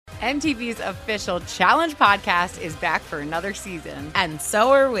MTV's official Challenge podcast is back for another season. And so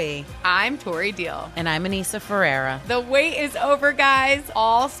are we. I'm Tori Deal. And I'm Anissa Ferreira. The wait is over, guys.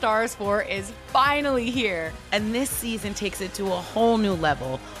 All Stars 4 is finally here. And this season takes it to a whole new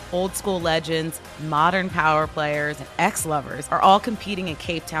level. Old school legends, modern power players, and ex-lovers are all competing in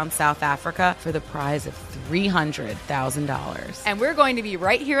Cape Town, South Africa for the prize of $300,000. And we're going to be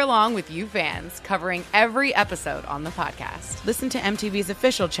right here along with you fans, covering every episode on the podcast. Listen to MTV's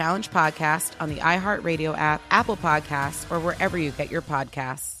official Challenge podcast on the iHeartRadio app, Apple Podcasts, or wherever you get your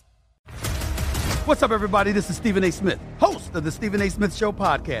podcasts. What's up, everybody? This is Stephen A. Smith, host of the Stephen A. Smith Show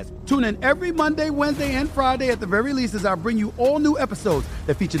podcast. Tune in every Monday, Wednesday, and Friday at the very least as I bring you all new episodes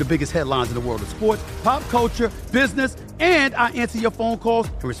that feature the biggest headlines in the world of sports, pop culture, business, and I answer your phone calls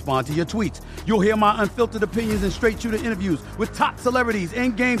and respond to your tweets. You'll hear my unfiltered opinions and straight-shooter interviews with top celebrities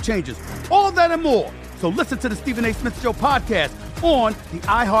and game changers. All that and more. So listen to the Stephen A. Smith Show podcast on the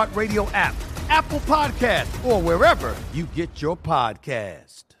iHeartRadio app, Apple Podcasts, or wherever you get your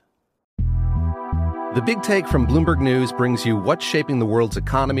podcast. The Big Take from Bloomberg News brings you what's shaping the world's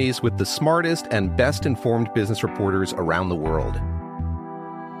economies with the smartest and best-informed business reporters around the world.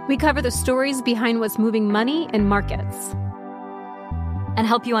 We cover the stories behind what's moving money and markets, and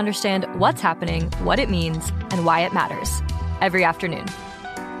help you understand what's happening, what it means, and why it matters every afternoon.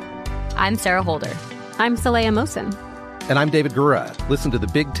 I'm Sarah Holder. I'm Saleha Mohsin. And I'm David Gura. Listen to The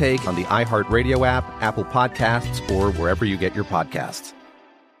Big Take on the iHeartRadio app, Apple Podcasts, or wherever you get your podcasts.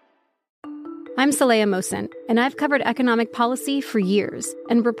 I'm Saleha Mohsin, and I've covered economic policy for years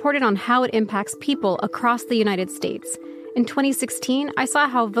and reported on how it impacts people across the United States. In 2016, I saw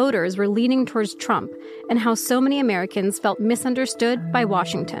how voters were leaning towards Trump and how so many Americans felt misunderstood by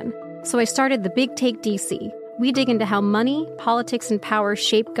Washington. So I started The Big Take DC. We dig into how money, politics, and power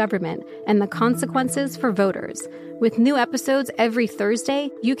shape government and the consequences for voters. With new episodes every Thursday,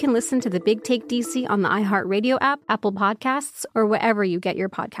 you can listen to The Big Take DC on the iHeartRadio app, Apple Podcasts, or wherever you get your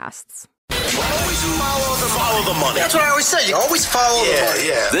podcasts. Always follow the money. That's what I always say. You always follow the money.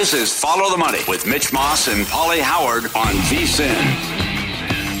 Yeah. This is Follow the Money with Mitch Moss and Pauly Howard on VSiN.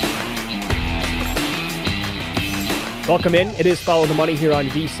 Welcome in. It is Follow the Money here on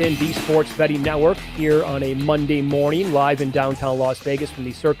VSiN, the Sports Betting Network, here on a Monday morning, live in downtown Las Vegas from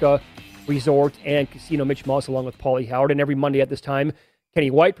the Circa Resort and Casino. Mitch Moss along with Pauly Howard. And every Monday at this time,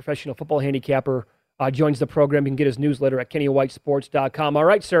 Kenny White, professional football handicapper, joins the program. You can get his newsletter at kennywhitesports.com. All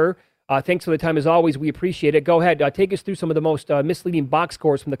right, sir. Thanks for the time, as always. We appreciate it. Go ahead. Take us through some of the most misleading box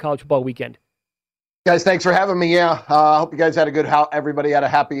scores from the college football weekend. Guys, thanks for having me. Yeah, I hope you guys had everybody had a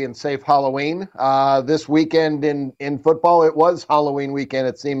happy and safe Halloween. This weekend in football, it was Halloween weekend.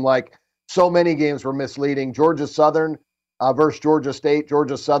 It seemed like so many games were misleading. Georgia Southern versus Georgia State.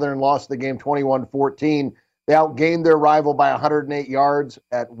 Georgia Southern lost the game 21-14. They outgained their rival by 108 yards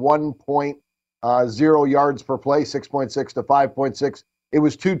at 1.0 yards per play, 6.6 to 5.6. It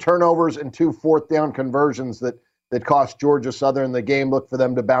was 2 turnovers and 2 fourth down conversions that cost Georgia Southern the game. Look for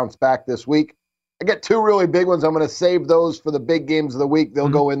them to bounce back this week. I got 2 really big ones. I'm going to save those for the big games of the week. They'll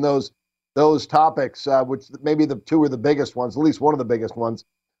go in those topics, which maybe the 2 are the biggest ones, at least one of the biggest ones.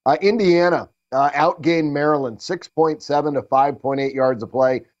 Indiana outgained Maryland 6.7 to 5.8 yards a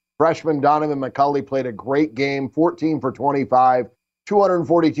play. Freshman Donovan McCulley played a great game, 14 for 25,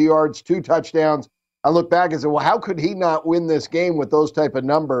 242 yards, 2 touchdowns. I look back and say, well, how could he not win this game with those type of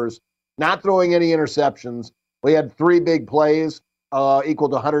numbers? Not throwing any interceptions. We had 3 big plays, equal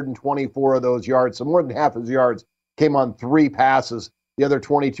to 124 of those yards. So more than half his yards came on 3 passes. The other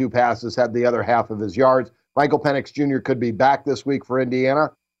 22 passes had the other half of his yards. Michael Penix Jr. could be back this week for Indiana.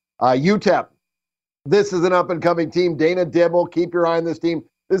 UTEP, this is an up-and-coming team. Dana Dibble, keep your eye on this team.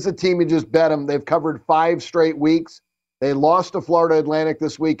 This is a team you just bet them. They've covered 5 straight weeks. They lost to Florida Atlantic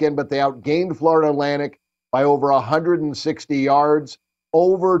this weekend, but they outgained Florida Atlantic by over 160 yards,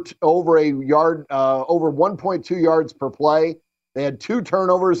 over 1.2 yards per play. They had 2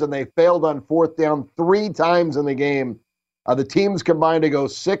 turnovers, and they failed on fourth down 3 times in the game. The teams combined to go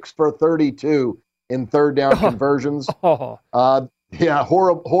 6 for 32 in third down conversions.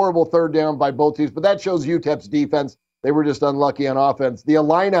 Horrible third down by both teams, but that shows UTEP's defense. They were just unlucky on offense. The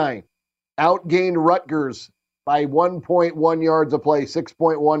Illini outgained Rutgers by 1.1 yards a play,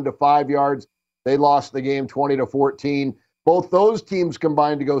 6.1 to 5 yards. They lost the game 20-14. Both those teams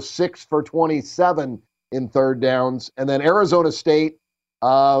combined to go 6 for 27 in third downs. And then Arizona State,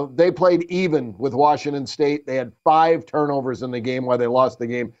 they played even with Washington State. They had 5 turnovers in the game while they lost the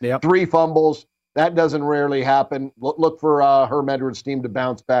game. 3 fumbles. That doesn't rarely happen. Look for Herm Edwards' team to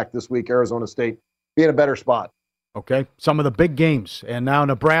bounce back this week. Arizona State be in a better spot. Okay, some of the big games. And now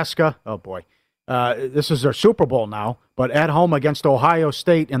Nebraska, oh boy. This is their Super Bowl now, but at home against Ohio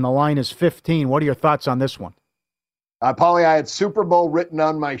State, and the line is 15. What are your thoughts on this one? Paulie, I had Super Bowl written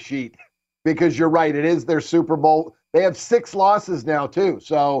on my sheet because you're right. It is their Super Bowl. They have 6 losses now, too,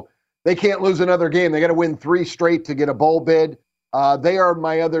 so they can't lose another game. They got to win 3 straight to get a bowl bid. They are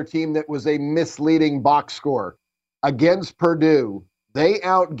my other team that was a misleading box score. Against Purdue, they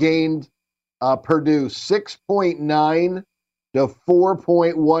outgained Purdue 6.9 to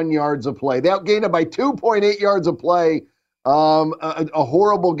 4.1 yards of play. They outgained it by 2.8 yards of play. A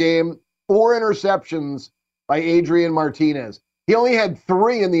horrible game. 4 interceptions by Adrian Martinez. He only had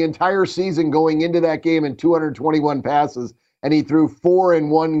 3 in the entire season going into that game and 221 passes, and he threw 4 in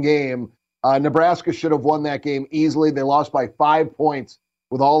one game. Nebraska should have won that game easily. They lost by 5 points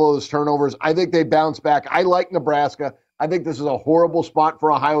with all those turnovers. I think they bounced back. I like Nebraska. I think this is a horrible spot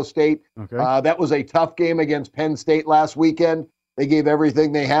for Ohio State. Okay. That was a tough game against Penn State last weekend. They gave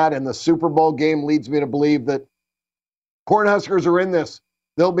everything they had, and the Super Bowl game leads me to believe that Cornhuskers are in this.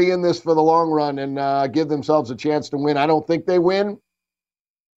 They'll be in this for the long run and give themselves a chance to win. I don't think they win,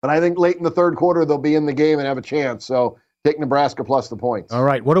 but I think late in the third quarter they'll be in the game and have a chance. So take Nebraska plus the points. All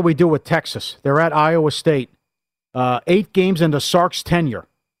right, what do we do with Texas? They're at Iowa State. 8 games into Sark's tenure.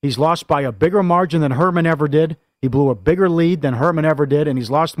 He's lost by a bigger margin than Herman ever did. He blew a bigger lead than Herman ever did, and he's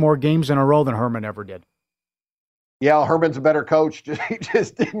lost more games in a row than Herman ever did. Yeah, Herman's a better coach. He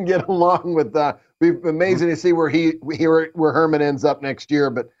just didn't get along with We've amazing to see where Herman ends up next year,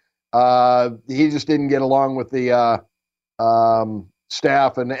 but he just didn't get along with the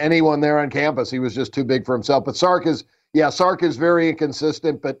staff and anyone there on campus. He was just too big for himself. But Sark is very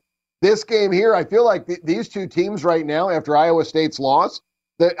inconsistent. But this game here, I feel like these two teams right now, after Iowa State's loss,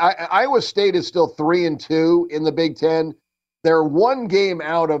 Iowa State is still 3-2 in the Big Ten. They're 1 game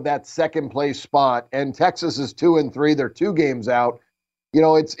out of that second place spot, and Texas is 2-3. They're 2 games out. You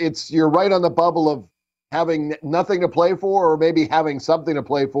know, it's you're right on the bubble of having nothing to play for or maybe having something to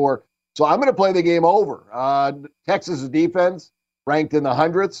play for. So I'm going to play the game over. Texas's defense ranked in the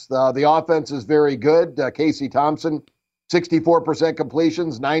hundreds. The offense is very good. Casey Thompson, 64%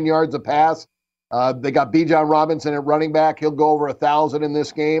 completions, 9 yards a pass. They got Bijan Robinson at running back. He'll go over 1,000 in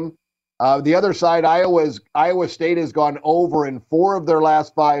this game. The other side, Iowa State has gone over in 4 of their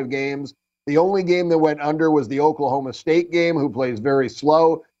last 5 games. The only game that went under was the Oklahoma State game, who plays very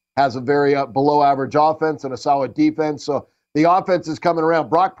slow, has a very below-average offense and a solid defense. So the offense is coming around.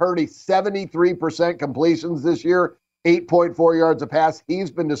 Brock Purdy, 73% completions this year, 8.4 yards a pass.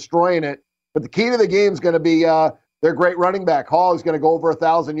 He's been destroying it. But the key to the game is going to be their great running back. Hall is going to go over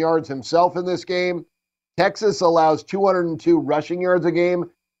 1,000 yards himself in this game. Texas allows 202 rushing yards a game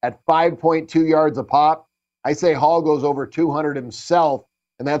at 5.2 yards a pop. I say Hall goes over 200 himself,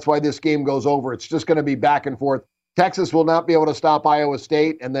 and that's why this game goes over. It's just going to be back and forth. Texas will not be able to stop Iowa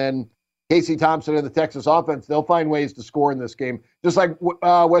State, and then Casey Thompson and the Texas offense, they'll find ways to score in this game, just like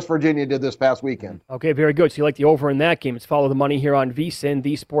West Virginia did this past weekend. Okay, very good. So you like the over in that game. It's Follow the Money here on VSiN,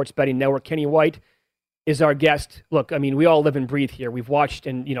 the Sports Betting Network. Kenny White is our guest. Look, I mean, we all live and breathe here. We've watched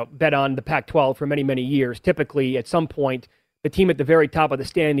and, bet on the Pac-12 for many, many years. Typically, at some point, the team at the very top of the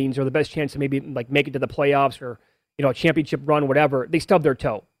standings or the best chance to maybe make it to the playoffs or, a championship run, whatever, they stub their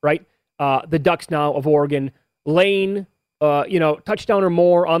toe, right? The Ducks now of Oregon, Lane, touchdown or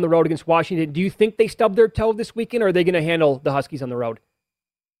more on the road against Washington. Do you think they stub their toe this weekend, or are they going to handle the Huskies on the road?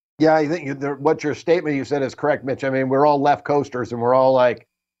 Yeah, I think what your statement you said is correct, Mitch. I mean, we're all left coasters, and we're all like,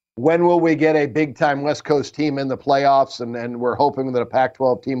 when will we get a big-time West Coast team in the playoffs? And we're hoping that a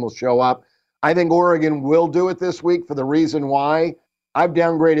Pac-12 team will show up. I think Oregon will do it this week for the reason why. I've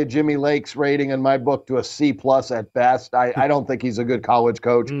downgraded Jimmy Lake's rating in my book to a C+ at best. I don't think he's a good college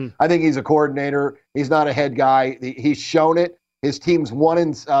coach. I think he's a coordinator. He's not a head guy. He's shown it. His team's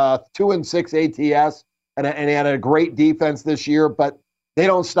 2-6 ATS, and he had a great defense this year, but they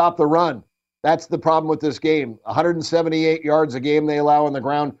don't stop the run. That's the problem with this game. 178 yards a game they allow on the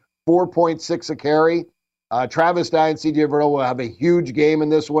ground, 4.6 a carry. Travis Dye and C.J. Verdell will have a huge game in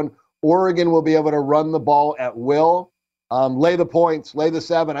this one. Oregon will be able to run the ball at will. Lay the points, lay the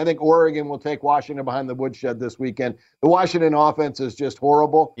 7. I think Oregon will take Washington behind the woodshed this weekend. The Washington offense is just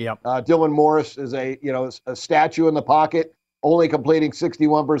horrible. Yep. Dylan Morris is a statue in the pocket, only completing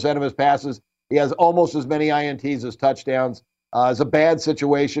 61% of his passes. He has almost as many INTs as touchdowns. It's a bad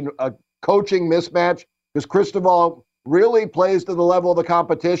situation, a coaching mismatch, because Cristobal really plays to the level of the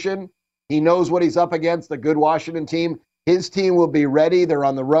competition. He knows what he's up against, a good Washington team. His team will be ready. They're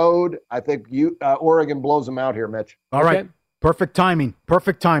on the road. I think Oregon blows them out here, Mitch. All right. Perfect timing,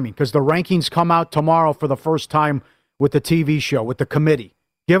 because the rankings come out tomorrow for the first time with the TV show, with the committee.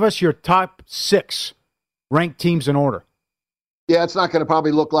 Give us your top 6 ranked teams in order. Yeah, it's not going to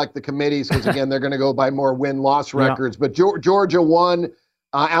probably look like the committees because, again, they're going to go by more win-loss records. But Georgia won.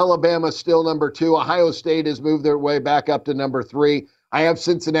 Alabama still number 2. Ohio State has moved their way back up to number 3. I have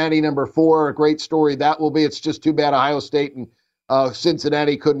Cincinnati number 4. A great story that will be. It's just too bad Ohio State and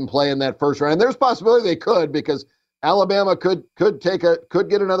Cincinnati couldn't play in that first round. And there's a possibility they could because Alabama could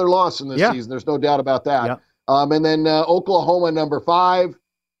get another loss in this season. There's no doubt about that. Yeah. And then Oklahoma number 5.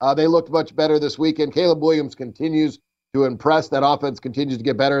 They looked much better this weekend. Caleb Williams continues to impress. That offense continues to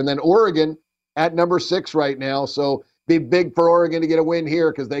get better. And then Oregon at number 6 right now. So be big for Oregon to get a win here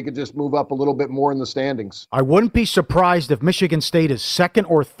because they could just move up a little bit more in the standings. I wouldn't be surprised if Michigan State is 2nd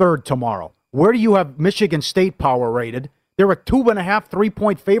or 3rd tomorrow. Where do you have Michigan State power rated? They're a 2.5,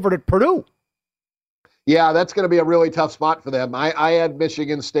 3-point favorite at Purdue. Yeah, that's going to be a really tough spot for them. I had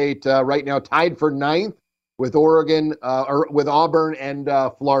Michigan State right now tied for 9th with Oregon or with Auburn and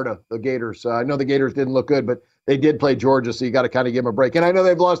Florida, the Gators. I know the Gators didn't look good, but they did play Georgia, so you got to kind of give them a break. And I know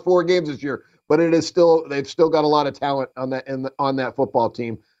they've lost 4 games this year, but they've still got a lot of talent on that football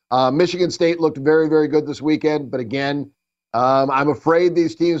team. Michigan State looked very, very good this weekend, but again, I'm afraid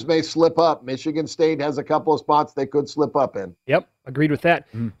these teams may slip up. Michigan State has a couple of spots they could slip up in. Yep, agreed with that.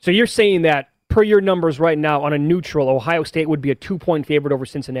 So you're saying that per your numbers right now on a neutral, Ohio State would be a 2-point favorite over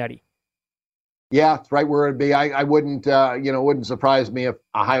Cincinnati. Yeah, it's right where it'd be. I wouldn't, wouldn't surprise me if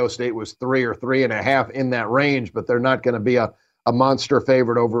Ohio State was 3 or 3.5 in that range, but they're not going to be a monster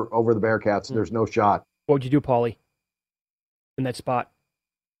favorite over the Bearcats. There's no shot. What would you do, Paulie, in that spot?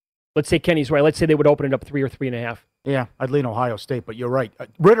 Let's say Kenny's right. Let's say they would open it up 3 or 3.5. Yeah, I'd lean Ohio State, but you're right.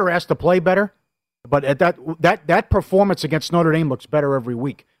 Ritter has to play better, but at that performance against Notre Dame looks better every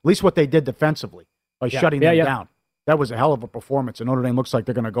week. At least what they did defensively by shutting them down. That was a hell of a performance, and Notre Dame looks like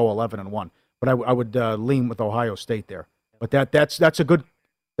they're going to go 11-1. But I would lean with Ohio State there. But that's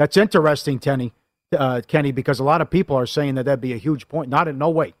interesting, Kenny, because a lot of people are saying that'd be a huge point. No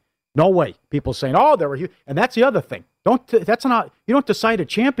way. People saying, they're a huge, and that's the other thing. You don't decide a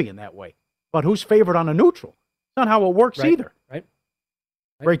champion that way. But who's favored on a neutral? That's not how it works either. Right.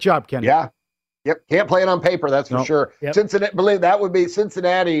 Great job, Kenny. Yeah. Yep. Can't play it on paper. That's for sure. Yep.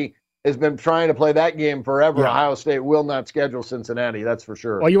 Cincinnati has been trying to play that game forever. Yeah. Ohio State will not schedule Cincinnati. That's for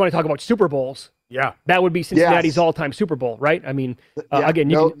sure. Well, you want to talk about Super Bowls? Yeah. That would be Cincinnati's all-time Super Bowl, right? I mean, again,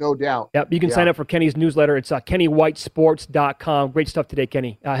 no doubt. Yep. You can sign up for Kenny's newsletter. It's KennyWhiteSports.com. Great stuff today,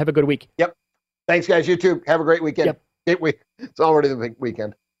 Kenny. Have a good week. Yep. Thanks, guys. You too. Have a great weekend. Yep. Great week. It's already the big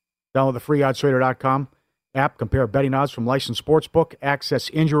weekend. Download the free OddsTrader.com app. Compare betting odds from licensed sportsbook.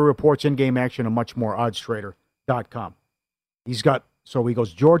 Access injury reports, in-game action, and much more. OddsTrader.com. He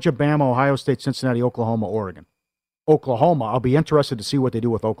goes Georgia, Bama, Ohio State, Cincinnati, Oklahoma, Oregon. Oklahoma, I'll be interested to see what they do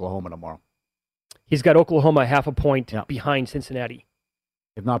with Oklahoma tomorrow. He's got Oklahoma 0.5 point behind Cincinnati.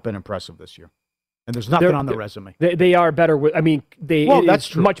 They've not been impressive this year. And there's nothing on the resume. They are better. That's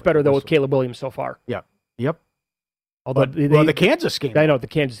true. Much better, though, with Caleb Williams so far. Yeah. Yep. Although the Kansas game. I know, the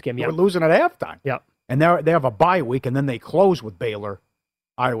Kansas game, yeah. We're losing at halftime. Yeah. And they have a bye week, and then they close with Baylor,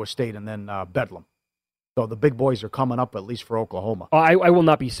 Iowa State, and then Bedlam. So the big boys are coming up, at least for Oklahoma. I will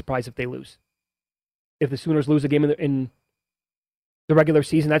not be surprised if they lose. If the Sooners lose a game in the regular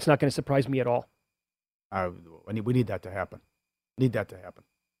season, that's not going to surprise me at all. We need that to happen.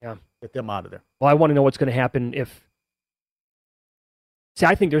 Yeah. Get them out of there. Well, I want to know what's going to happen if... See,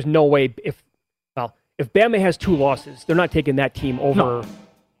 I think there's no way if Bama has 2 losses, they're not taking that team over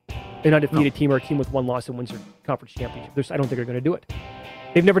an undefeated team or a team with 1 loss and wins their conference championship. I don't think they're going to do it.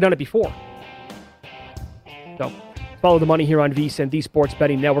 They've never done it before. So, follow the money here on VSiN, the Sports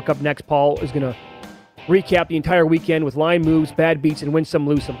Betting Network. Up next, Paul is going to recap the entire weekend with line moves, bad beats, and win some,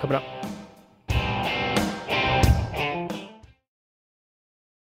 lose some. Coming up.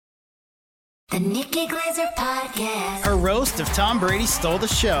 The Nikki Glazer Podcast. Her roast of Tom Brady stole the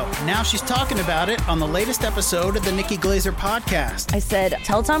show. Now she's talking about it on the latest episode of the Nikki Glazer Podcast. I said,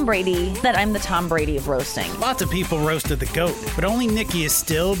 tell Tom Brady that I'm the Tom Brady of roasting. Lots of people roasted the GOAT, but only Nikki is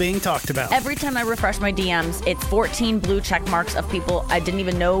still being talked about. Every time I refresh my DMs, it's 14 blue check marks of people I didn't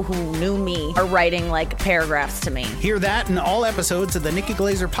even know who knew me are writing like paragraphs to me. Hear that in all episodes of the Nikki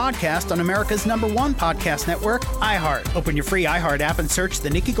Glazer Podcast on America's #1 podcast network, iHeart. Open your free iHeart app and search the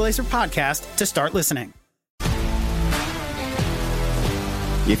Nikki Glazer Podcast to start listening.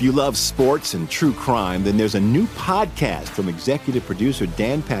 If you love sports and true crime, then there's a new podcast from executive producer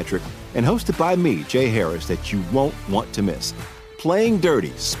Dan Patrick and hosted by me, Jay Harris, that you won't want to miss. Playing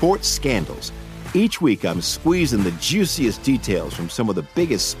Dirty: Sports Scandals. Each week, I'm squeezing the juiciest details from some of the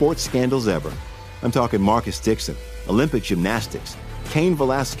biggest sports scandals ever. I'm talking Marcus Dixon, Olympic gymnastics, Cain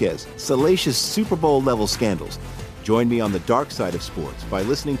Velasquez, salacious Super Bowl-level scandals. Join me on the dark side of sports by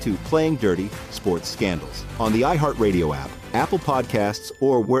listening to Playing Dirty: sports scandals on the iHeartRadio app, Apple Podcasts,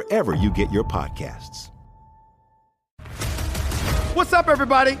 or wherever you get your podcasts. What's up,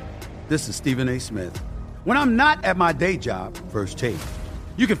 everybody? This is Stephen A. Smith. When I'm not at my day job, First Take,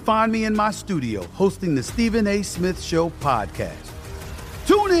 you can find me in my studio hosting the Stephen A. Smith Show podcast.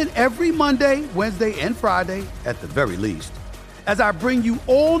 Tune in every Monday, Wednesday, and Friday, at the very least, as I bring you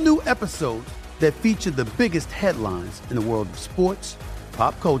all new episodes that feature the biggest headlines in the world of sports,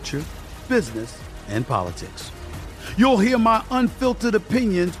 pop culture, business, and politics. You'll hear my unfiltered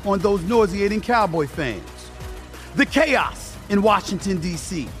opinions on those nauseating Cowboy fans, the chaos in Washington,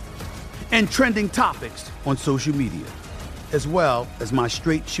 D.C., and trending topics on social media, as well as my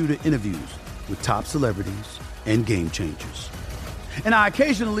straight shooter interviews with top celebrities and game changers. And I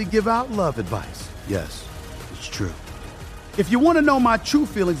occasionally give out love advice. Yes, it's true. If you want to know my true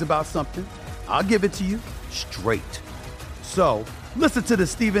feelings about something, I'll give it to you straight. So listen to the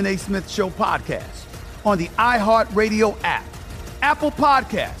Stephen A. Smith Show podcast on the iHeartRadio app, Apple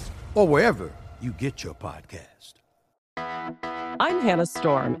Podcasts, or wherever you get your podcast. I'm Hannah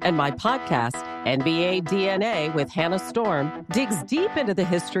Storm, and my podcast, NBA DNA with Hannah Storm, digs deep into the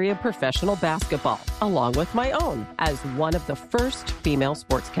history of professional basketball, along with my own, as one of the first female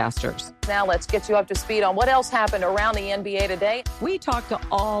sportscasters. Now let's get you up to speed on what else happened around the NBA today. We talk to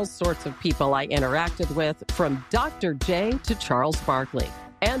all sorts of people I interacted with, from Dr. J to Charles Barkley,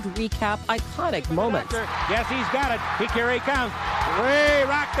 and recap iconic moments. Yes, he's got it. Here he comes. Way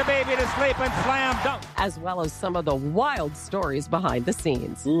rock the baby to sleep and slam dunk. As well as some of the wild stories behind the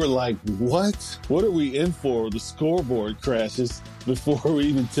scenes. We were like, what? What are we in for? The scoreboard crashes before we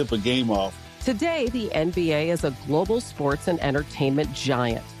even tip a game off. Today, the NBA is a global sports and entertainment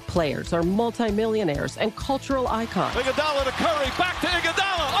giant. Players are multimillionaires and cultural icons. Iguodala to Curry, back to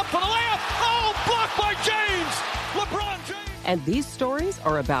Iguodala, up for the layup. Oh, blocked by James. LeBron James. And these stories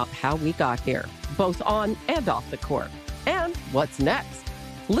are about how we got here, both on and off the court. And what's next?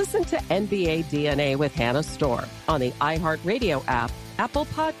 Listen to NBA DNA with Hannah Storm on the iHeartRadio app, Apple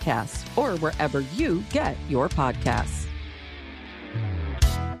Podcasts, or wherever you get your podcasts.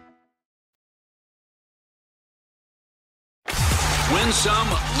 Win Some,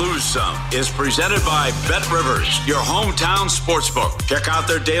 Lose Some is presented by BetRivers, your hometown sportsbook. Check out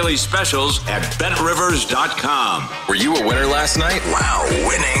their daily specials at BetRivers.com. Were you a winner last night? Wow,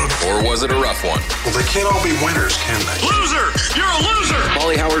 winning. Or was it a rough one? Well, they can't all be winners, can they? Loser! You're a loser!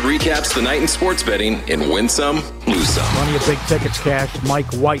 Paulie Howard recaps the night in sports betting in Win Some, Lose Some. Plenty of big tickets cashed.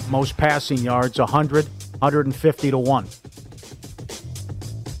 Mike White, most passing yards, 100, 150 to 1.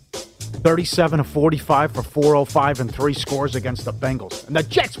 37 of 45 for 405 and 3 scores against the Bengals. And the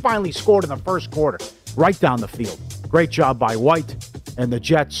Jets finally scored in the first quarter, right down the field. Great job by White, and the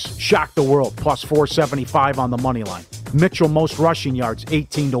Jets shocked the world, plus 475 on the money line. Mitchell, most rushing yards,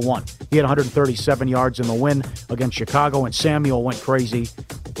 18 to 1. He had 137 yards in the win against Chicago, and Samuel went crazy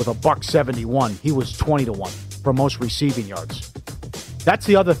with a $171. He was 20 to 1 for most receiving yards. That's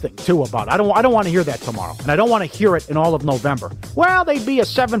the other thing, too, about it. I don't want to hear that tomorrow, and I don't want to hear it in all of November. Well, they'd be a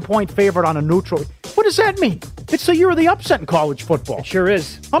 7-point favorite on a neutral. What does that mean? It's the year of the upset in college football. It sure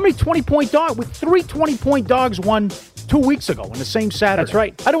is. How many 20-point dogs? With 3 20-point dogs won 2 weeks ago in the same Saturday. That's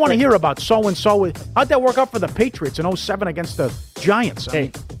right. I don't want to hear about so-and-so. How'd that work out for the Patriots in 07 against the Giants?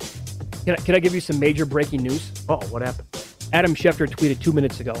 Hey, can I give you some major breaking news? Oh, what happened? Adam Schefter tweeted 2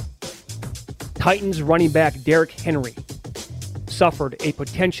 minutes ago. Titans running back Derrick Henry suffered a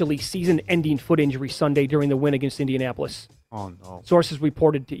potentially season-ending foot injury Sunday during the win against Indianapolis. Oh, no. Sources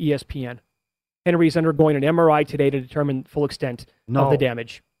reported to ESPN. Henry is undergoing an MRI today to determine the full extent of the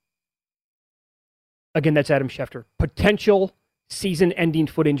damage. Again, that's Adam Schefter. Potential season-ending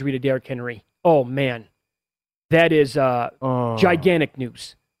foot injury to Derrick Henry. Oh, man. That is gigantic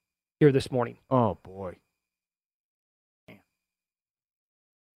news here this morning. Oh, boy. You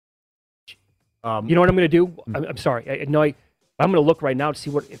know what I'm going to do? I'm sorry. I'm going to look right now to see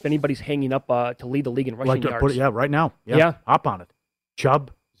if anybody's hanging up to lead the league in rushing yards. Right now. Yeah. Hop on it.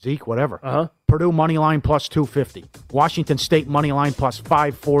 Chubb, Zeke, whatever. Uh-huh. Purdue money line plus 250. Washington State money line plus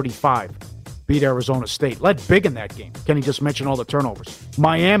 545. Beat Arizona State. Led big in that game. Kenny just mentioned all the turnovers.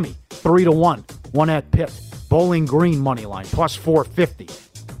 Miami 3-1. One at Pitt. Bowling Green money line plus 450.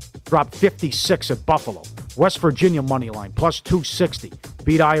 Dropped 56 at Buffalo. West Virginia money line plus 260.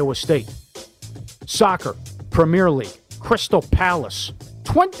 Beat Iowa State. Soccer Premier League. Crystal Palace,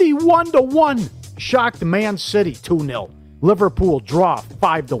 21-1. Shocked Man City, 2-0. Liverpool draw,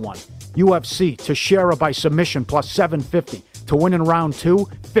 5-1. UFC, Teixeira by submission, plus 750. To win in round 2,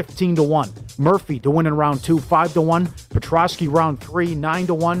 15-1. Murphy to win in round 2, 5-1. Petrosky round 3,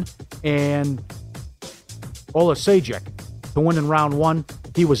 9-1. And Olasejek to win in round 1,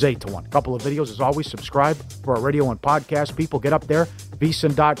 He was 8-1. A couple of videos, as always. Subscribe for our radio and podcast. People, get up there.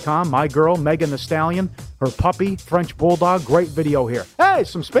 VSiN.com. My girl, Megan Thee Stallion. Her puppy, French Bulldog. Great video here. Hey,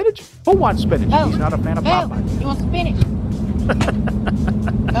 some spinach? Who wants spinach? He's not a fan of Popeye. You want spinach?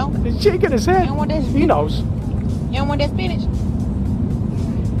 No? He's shaking his head. You don't want that? He knows. You don't want that spinach?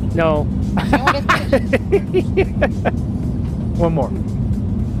 No. You don't want that spinach? One more.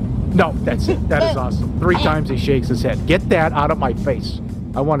 No, that's it. That is awesome. 3 times he shakes his head. Get that out of my face.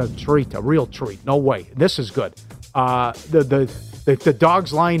 I want a treat, a real treat. No way. This is good. The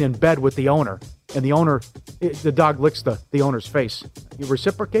dog's lying in bed with the owner, and the dog licks the owner's face. You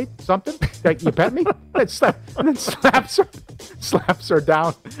reciprocate something? You pet me? And then slaps her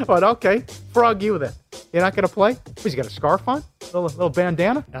down. But okay, frog you then. You're not going to play? He's got a scarf on? Little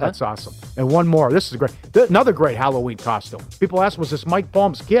bandana? Uh-huh. That's awesome. And one more. This is great. Another great Halloween costume. People ask, was this Mike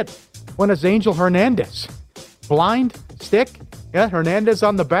Palm's kid? When is Angel Hernandez? Blind? Stick? Yeah, Hernandez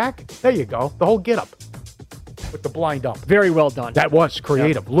on the back? There you go. The whole get-up. With the blind up. Very well done. That was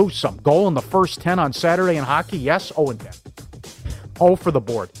creative. Yep. Lose some. Goal in the first 10 on Saturday in hockey? Yes. 0-10. 0 for the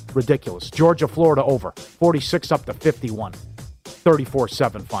board. Ridiculous. Georgia, Florida over. 46 up to 51.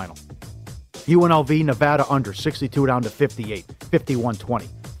 34-7 final. UNLV, Nevada under. 62 down to 58. 51-20.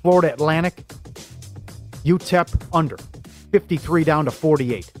 Florida Atlantic, UTEP under. 53 down to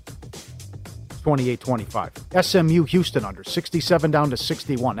 48. 28-25. SMU, Houston under. 67 down to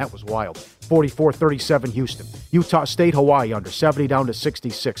 61. That was wild. 44-37 Houston. Utah State, Hawaii under. 70 down to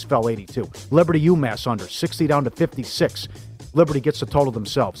 66. Fell 82. Liberty, UMass under. 60 down to 56. Liberty gets the total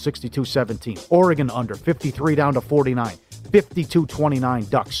themselves. 62-17. Oregon under. 53 down to 49. 52-29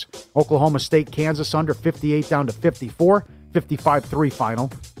 Ducks. Oklahoma State, Kansas under. 58 down to 54. 55-3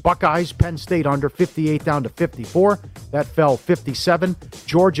 final. Buckeyes, Penn State under. 58 down to 54. That fell 57.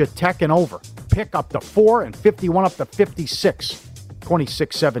 Georgia Tech and over. Pick up to 4 and 51 up to 56.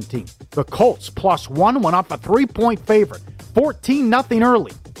 26-17. The Colts +1 went up a 3-point favorite. 14-0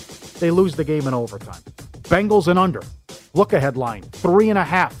 early. They lose the game in overtime. Bengals and under. Look ahead line.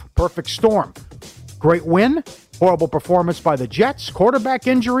 3.5. Perfect storm. Great win. Horrible performance by the Jets. Quarterback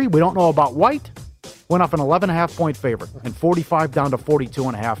injury. We don't know about White. Went up an 11.5-point favorite. And 45 down to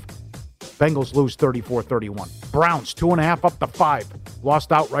 42.5. Bengals lose 34-31. Browns 2.5 up to 5.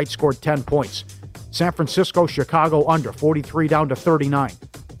 Lost outright, scored 10 points. San Francisco, Chicago under. 43 down to 39.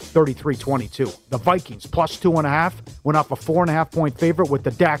 33-22. The Vikings +2.5. Went up a 4.5-point favorite with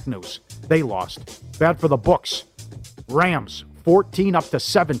the Dak news. They lost. Bad for the books. Rams 14 up to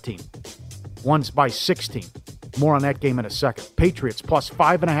 17. One's by 16. More on that game in a second. Patriots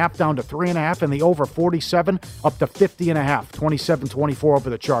 +5.5 down to 3.5, and the over 47 up to 50.5. 27-24 over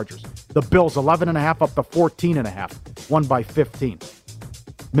the Chargers. The Bills 11.5 up to 14.5. Won by 15.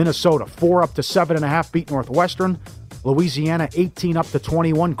 Minnesota 4 up to 7.5, beat Northwestern. Louisiana 18 up to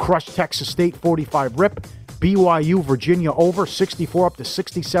 21, crushed Texas State 45 rip. BYU Virginia over 64 up to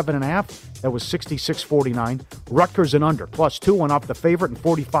 67.5. That was 66-49. Rutgers and under +2 went up the favorite and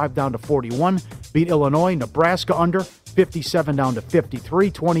 45 down to 41. Beat Illinois. Nebraska under 57 down to 53.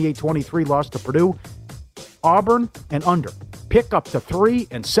 28-23 lost to Purdue. Auburn and under. Pick up to 3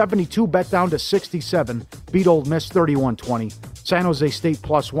 and 72 bet down to 67. Beat Ole Miss 31-20. San Jose State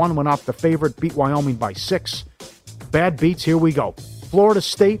 +1 went off the favorite. Beat Wyoming by 6. Bad beats. Here we go. Florida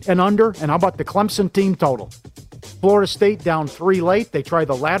State and under. And how about the Clemson team total? Florida State down 3 late. They try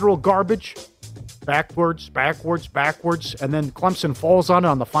the lateral garbage. Backwards. And then Clemson falls on it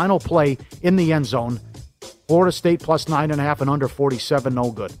on the final play in the end zone. Florida State +9.5 and under 47.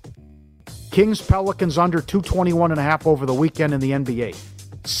 No good. Kings Pelicans under 221.5 over the weekend in the NBA.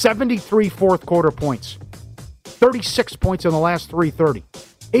 73 fourth quarter points. 36 points in the last 3:30.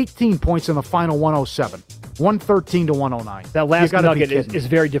 18 points in the final 107. 113 to 109. That last nugget is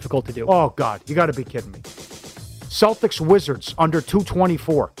very difficult to do. Oh, God. You got to be kidding me. Celtics Wizards under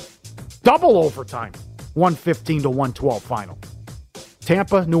 224. Double overtime. 115 to 112 final.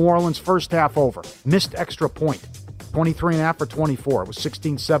 Tampa, New Orleans first half over. Missed extra point. 23.5 or 24. It was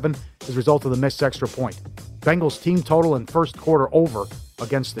 16-7 as a result of the missed extra point. Bengals team total in first quarter over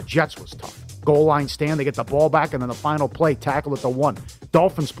against the Jets was tough. Goal line stand, they get the ball back, and then the final play, tackle at the 1.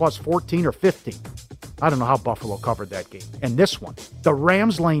 Dolphins +14 or 15. I don't know how Buffalo covered that game. And this one, the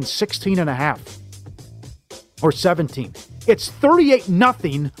Rams lane 16.5 or 17. It's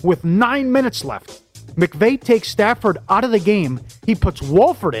 38-0 with 9 minutes left. McVay takes Stafford out of the game. He puts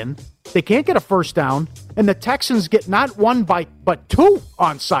Wolford in. They can't get a first down. And the Texans get not 1 but 2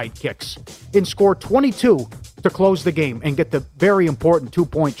 onside kicks and score 22 to close the game and get the very important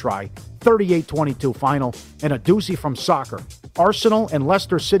 2-point try. 38-22 final, and a doozy from soccer. Arsenal and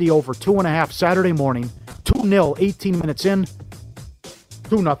Leicester City over 2.5 Saturday morning. 2-0, 18 minutes in.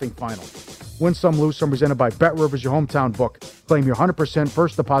 2-0 final. Win Some, Lose Some, presented by Bet Rivers, your hometown book. Claim your 100%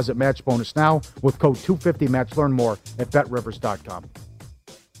 first deposit match bonus now with code 250MATCH. Learn more at betrivers.com.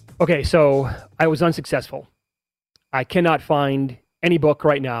 Okay, so I was unsuccessful. I cannot find any book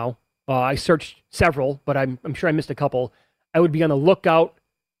right now. I searched several, but I'm sure I missed a couple. I would be on the lookout,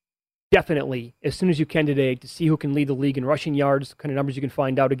 definitely, as soon as you can today, to see who can lead the league in rushing yards, kind of numbers you can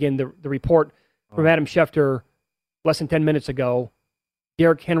find out. Again, the report from Adam Schefter less than 10 minutes ago.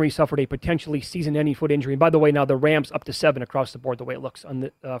 Derrick Henry suffered a potentially season-ending foot injury. And by the way, now the Rams up to 7 across the board, the way it looks on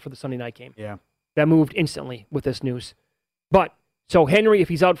the for the Sunday night game. Yeah. That moved instantly with this news. But, so Henry, if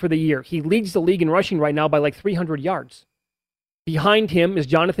he's out for the year, he leads the league in rushing right now by like 300 yards. Behind him is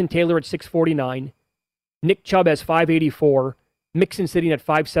Jonathan Taylor at 649. Nick Chubb has 584. Mixon sitting at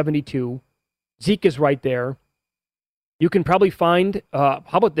 572. Zeke is right there. You can probably find, how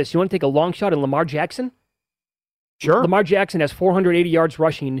about this? You want to take a long shot at Lamar Jackson? Sure. Lamar Jackson has 480 yards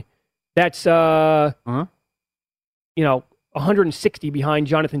rushing. That's, 160 behind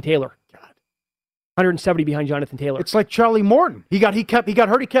Jonathan Taylor. God. 170 behind Jonathan Taylor. It's like Charlie Morton. He got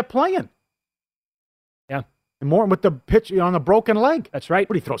hurt. He kept playing. Yeah. And Morton with the pitch on the broken leg. That's right.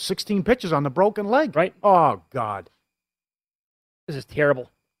 What did he throw? 16 pitches on the broken leg. Right. Oh, God. This is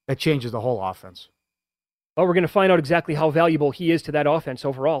terrible. That changes the whole offense. Oh, we're going to find out exactly how valuable he is to that offense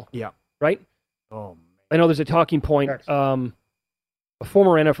overall. Yeah. Right? Oh, man. I know there's a talking point. A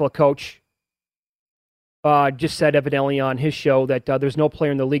former NFL coach just said evidently on his show that there's no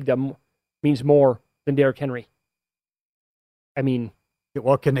player in the league that means more than Derrick Henry. I mean...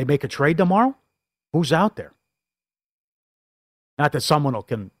 Well, can they make a trade tomorrow? Who's out there? Not that someone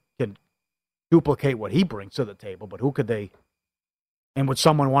can duplicate what he brings to the table, but who could they... And would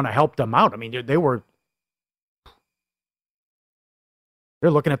someone want to help them out? I mean, they're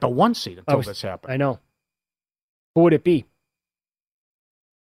looking at the 1 seed until this happened. I know. Who would it be?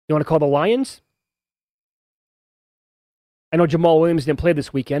 You want to call the Lions? I know Jamal Williams didn't play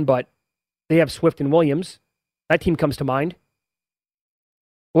this weekend, but they have Swift and Williams. That team comes to mind.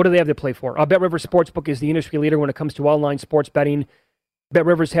 What do they have to play for? Bet Rivers Sportsbook is the industry leader when it comes to online sports betting. Bet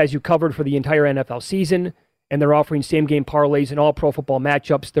Rivers has you covered for the entire NFL season, and they're offering same-game parlays in all pro football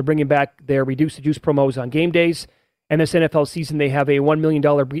matchups. They're bringing back their Reduce the Juice promos on game days. And this NFL season, they have a $1 million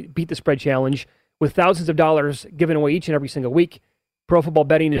Beat the Spread challenge with thousands of dollars given away each and every single week. Pro football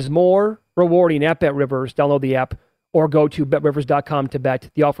betting is more rewarding at Bet Rivers. Download the app or go to betrivers.com to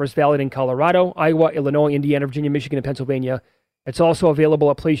bet. The offer is valid in Colorado, Iowa, Illinois, Indiana, Virginia, Michigan, and Pennsylvania. It's also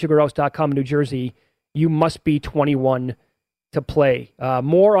available at PlaySugarHouse.com in New Jersey. You must be 21 to play.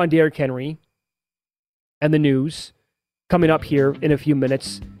 More on Derrick Henry and the news coming up here in a few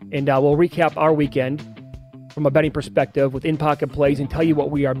minutes. And we'll recap our weekend from a betting perspective with in-pocket plays and tell you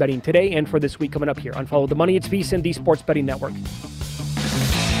what we are betting today and for this week coming up here on Follow the Money. It's VSiN, the Sports Betting Network.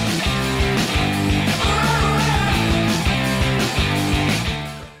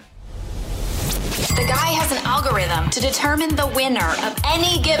 The guy has an algorithm to determine the winner of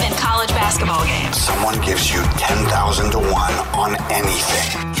any given college basketball game. Someone gives you 10,000 to 1 on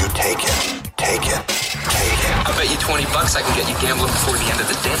anything. You take it. Take it. Take it. I bet you $20 I can get you gambling before the end of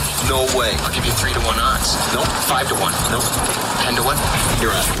the day. No way. I'll give you 3 to 1 odds. Nope. 5 to 1. Nope. 10 to 1.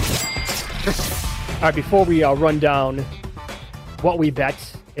 You're out. All right, before we run down what we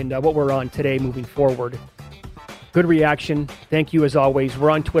bet and what we're on today moving forward, good reaction. Thank you as always.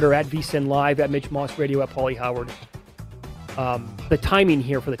 We're on Twitter at VSiN Live, at Mitch Moss Radio, at Paulie Howard. The timing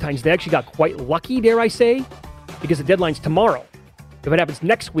here for the Titans, they actually got quite lucky, dare I say, because the deadline's tomorrow. If it happens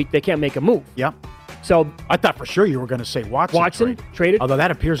next week, they can't make a move. Yep. So I thought for sure you were going to say Watson traded. Although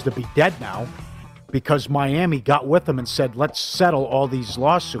that appears to be dead now because Miami got with them and said, let's settle all these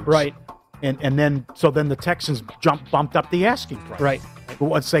lawsuits. Right. And then the Texans bumped up the asking price. Right.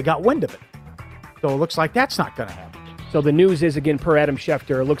 Once they got wind of it. So it looks like that's not going to happen. So the news is, again, per Adam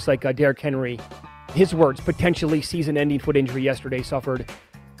Schefter, it looks like Derrick Henry, his words, potentially season-ending foot injury yesterday suffered. So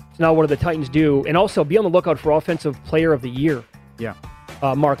now what do the Titans do? And also be on the lookout for Offensive Player of the Year. Yeah.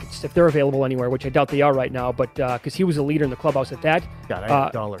 Markets, if they're available anywhere, which I doubt they are right now, but because he was a leader in the clubhouse at that. God, I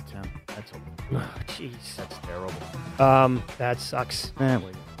had $1.10. That's a jeez. That's terrible. That sucks.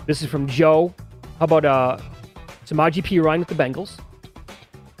 Wait. This is from Joe. How about Samaje Perine with the Bengals?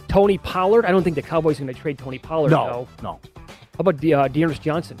 Tony Pollard. I don't think the Cowboys are going to trade Tony Pollard. No. How about Dearness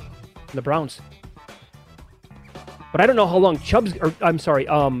Johnson and the Browns? But I don't know how long Hunt's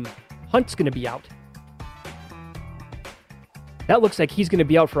going to be out. That looks like he's going to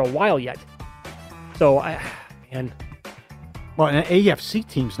be out for a while yet. So, man. Well, an AFC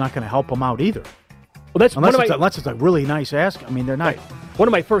team's not going to help him out either. Well, that's unless it's a really nice ask. I mean, they're not. Right. One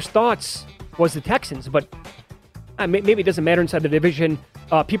of my first thoughts was the Texans, but maybe it doesn't matter inside the division.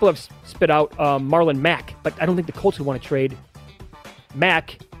 People have spit out Marlon Mack, but I don't think the Colts would want to trade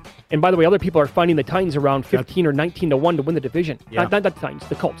Mack. And by the way, other people are finding the Titans around 15 or 19-1 to win the division. Yeah. Not the Titans,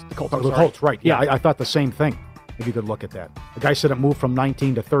 the Colts. The Colts, the Colts, right. Yeah, I thought the same thing, if you could look at that. The guy said it moved from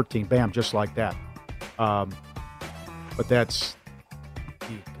 19 to 13, bam, just like that. But that's,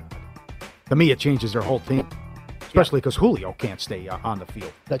 to me, it changes their whole team, especially because Julio can't stay on the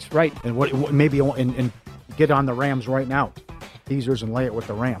field. That's right. And maybe and get on the Rams right now. Teasers and lay it with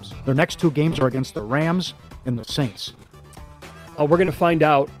the Rams. Their next 2 games are against the Rams and the Saints. We're going to find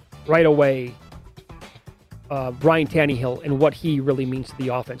out right away Ryan Tannehill and what he really means to the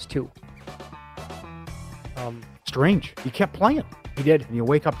offense, too. Strange. He kept playing. He did. And you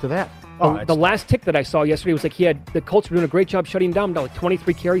wake up to that. The last tick that I saw yesterday was like the Colts were doing a great job shutting him down. Like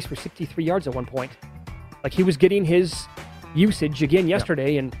 23 carries for 63 yards at one point. Like he was getting his usage again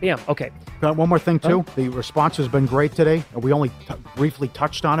yesterday, and bam, okay. One more thing, too. The response has been great today. We only briefly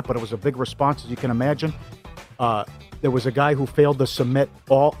touched on it, but it was a big response, as you can imagine. There was a guy who failed to submit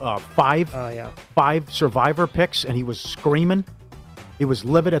all 5 survivor picks, and he was screaming. He was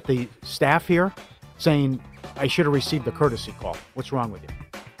livid at the staff here, saying, I should have received a courtesy call. What's wrong with you?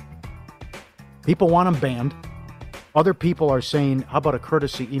 People want him banned. Other people are saying, how about a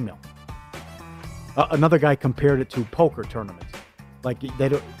courtesy email? Another guy compared it to poker tournaments. Like,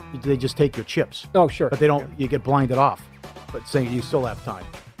 they just take your chips. Oh, sure. But they don't, you get blinded off. But saying you still have time.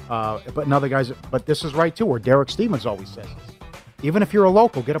 But another guy's, but this is right too, where Derek Stevens always says this. Even if you're a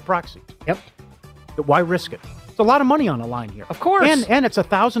local, get a proxy. Yep. Why risk it? It's a lot of money on the line here. Of course. And it's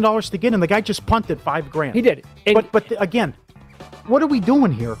 $1,000 to get in. The guy just punted $5,000. He did. But again, what are we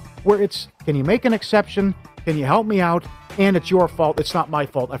doing here? Where it's, can you make an exception? Can you help me out? And it's your fault. It's not my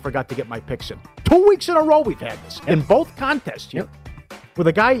fault. I forgot to get my picks in. 2 weeks in a row we've had this in both contests here. With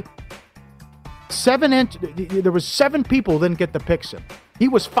a guy, there was 7 people who didn't get the picks in. He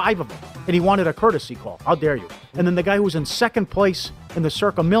was 5 of them, and he wanted a courtesy call. How dare you? And then the guy who was in second place in the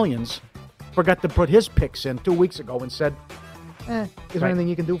Circa Millions forgot to put his picks in 2 weeks ago and said, is there anything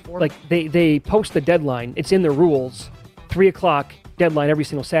you can do for me? Like, they post the deadline. It's in the rules. 3 o'clock deadline every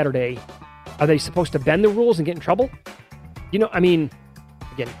single Saturday. Are they supposed to bend the rules and get in trouble? You know, I mean,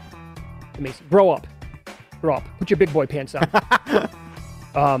 again, amazing. Grow up. Put your big boy pants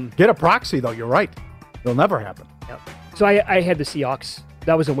on. Get a proxy, though. You're right. It'll never happen. Yep. So I had the Seahawks.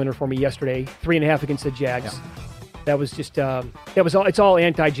 That was a winner for me yesterday. 3.5 against the Jags. Yeah. That was just, it's all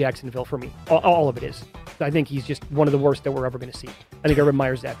anti-Jacksonville for me. All of it is. I think he's just one of the worst that we're ever going to see. I think Urban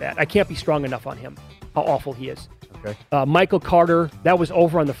Meyer's that bad. I can't be strong enough on him, how awful he is. Okay. Michael Carter, that was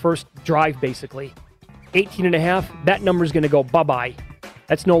over on the first drive, basically. 18.5, that number's going to go bye-bye.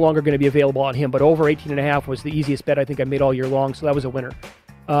 That's no longer going to be available on him, but over 18.5 was the easiest bet I think I made all year long, so that was a winner.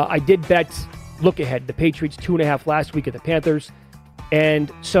 I did bet look ahead, the Patriots 2.5 last week at the Panthers,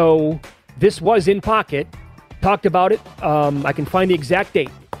 and so this was in pocket. Talked about it. I can find the exact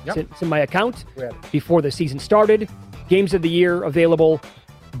date. Yep. It's in my account before the season started. Games of the year available.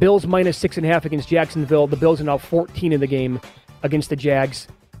 Bills minus 6.5 against Jacksonville. The Bills are now 14 in the game against the Jags.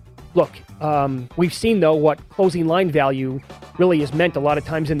 Look, we've seen, though, what closing line value really has meant a lot of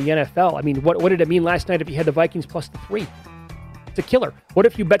times in the NFL. I mean, what did it mean last night if you had the Vikings plus the 3? It's a killer. What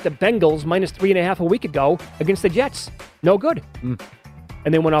if you bet the Bengals minus 3.5 a week ago against the Jets? No good.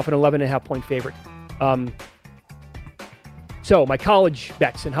 And they went off an 11.5-point favorite. So, my college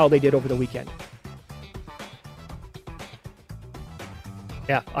bets and how they did over the weekend.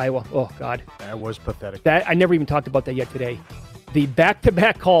 Yeah, Iowa. Oh, God. That was pathetic. I never even talked about that yet today. The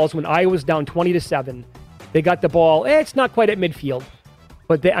back-to-back calls when Iowa's down 20-7, they got the ball. It's not quite at midfield.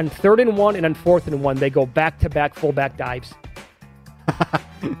 But on 3rd and 1 and on 4th and 1, they go back-to-back fullback dives.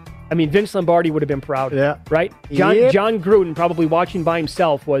 I mean, Vince Lombardi would have been proud, right? John Gruden, probably watching by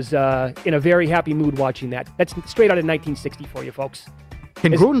himself, was in a very happy mood watching that. That's straight out of 1960 for you, folks.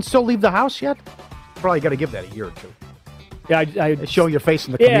 Can Gruden still leave the house yet? Probably got to give that a year or two. Yeah, showing your face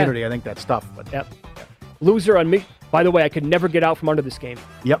in the community, I think that's tough. But Loser on me. By the way, I could never get out from under this game.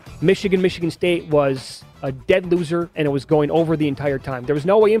 Yep. Michigan State was a dead loser, and it was going over the entire time. There was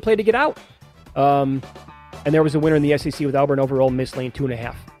no way in play to get out. And there was a winner in the SEC with Auburn over Ole Miss laying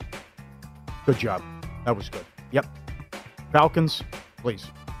 2.5. Good job. That was good. Yep. Falcons, please.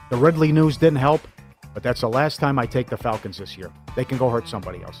 The Ridley news didn't help, but that's the last time I take the Falcons this year. They can go hurt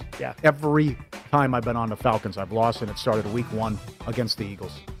somebody else. Yeah. Every time I've been on the Falcons, I've lost, and it started week 1 against the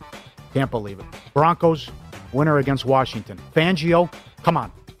Eagles. Can't believe it. Broncos, winner against Washington. Fangio, come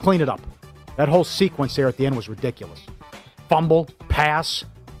on, clean it up. That whole sequence there at the end was ridiculous. Fumble, pass,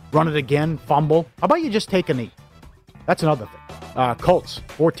 run it again, fumble. How about you just take a knee? That's another thing. Colts,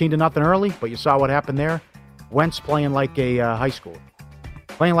 14-0 early, but you saw what happened there. Wentz playing like a high schooler.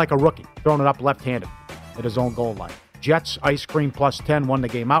 Playing like a rookie, throwing it up left-handed at his own goal line. Jets, ice cream plus 10, won the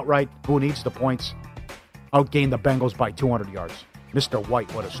game outright. Who needs the points? Outgained the Bengals by 200 yards. Mr.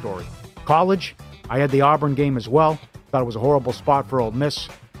 White, what a story. College, I had the Auburn game as well. Thought it was a horrible spot for Ole Miss.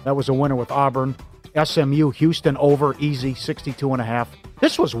 That was a winner with Auburn. SMU, Houston over, easy, 62.5.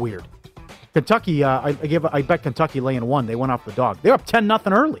 This was weird. Kentucky, I bet Kentucky laying 1. They went off the dog. They're up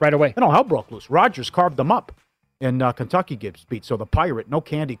 10-0 early. Right away. I don't know how broke loose. Rodgers carved them up. And Kentucky gets beat. So the Pirate, no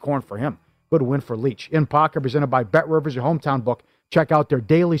candy corn for him. Good win for Leach. In Pocket, presented by Bet Rivers, your hometown book. Check out their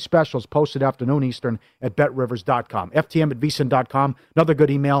daily specials posted afternoon Eastern at betrivers.com. ftm@vsin.com. Another good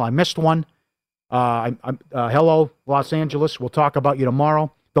email. I missed one. Hello, Los Angeles. We'll talk about you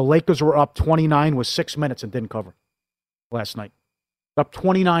tomorrow. The Lakers were up 29 with 6 minutes and didn't cover last night. Up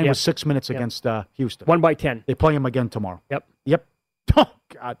 29 with 6 minutes against Houston. 1 by 10. They play them again tomorrow. Yep. Oh,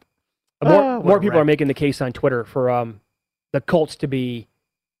 God. More people are making the case on Twitter for the Colts to be.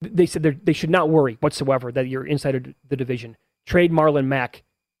 They said they should not worry whatsoever that you're inside the division. Trade Marlon Mack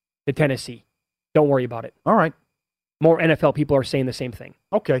to Tennessee. Don't worry about it. All right. More NFL people are saying the same thing.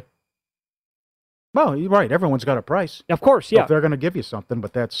 Okay. Well, you're right. Everyone's got a price. Of course, So yeah. if they're going to give you something,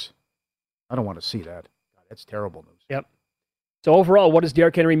 but I don't want to see that. God, that's terrible news. Yep. So overall, what does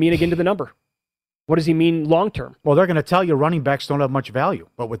Derrick Henry mean again to the number? What does he mean long term? Well, they're going to tell you running backs don't have much value.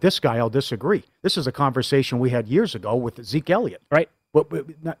 But with this guy, I'll disagree. This is a conversation we had years ago with Zeke Elliott. Right.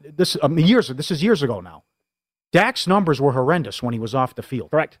 This is years ago now. Dak's numbers were horrendous when he was off the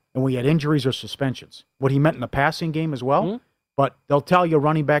field. Correct. And we had injuries or suspensions. What he meant in the passing game as well. But they'll tell you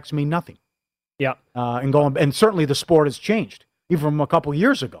running backs mean nothing. Yeah. And certainly the sport has changed, even from a couple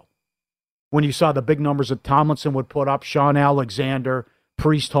years ago, when you saw the big numbers that Tomlinson would put up, Sean Alexander,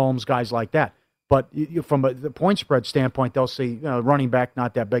 Priest Holmes, guys like that. But from the point spread standpoint, they'll see running back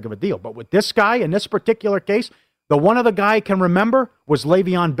not that big of a deal. But with this guy, in this particular case, the one other guy I can remember was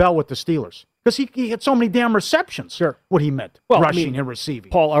Le'Veon Bell with the Steelers. Because he had so many damn receptions. Sure. What he meant, rushing and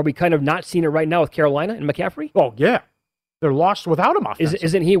receiving. Paul, are we kind of not seeing it right now with Carolina and McCaffrey? Oh, yeah. They're lost without him offensively.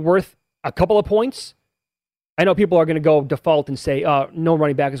 Isn't he worth a couple of points? I know people are going to go default and say no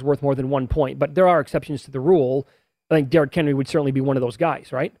running back is worth more than 1 point, but there are exceptions to the rule. I think Derrick Henry would certainly be one of those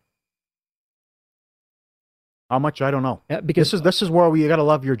guys, right? How much? I don't know. Yeah, because this is where you got to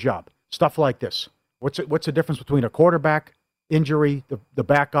love your job. Stuff like this. What's the difference between a quarterback, injury, the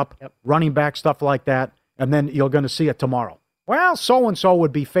backup, running back, stuff like that, and then you're going to see it tomorrow. Well, so-and-so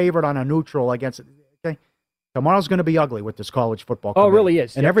would be favored on a neutral against it. Okay? Tomorrow's going to be ugly with this college football committee. Oh, it really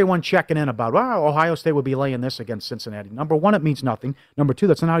is. And everyone checking in about, Ohio State would be laying this against Cincinnati. Number one, it means nothing. Number two,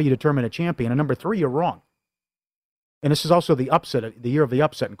 that's not how you determine a champion. And number three, you're wrong. And this is also the year of the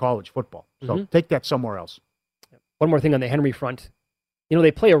upset in college football. So take that somewhere else. One more thing on the Henry front.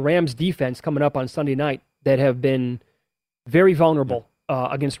 They play a Rams defense coming up on Sunday night that have been very vulnerable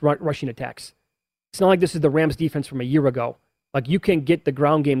against rushing attacks. It's not like this is the Rams defense from a year ago. Like, you can get the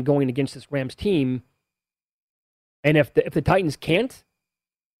ground game going against this Rams team, and if the Titans can't,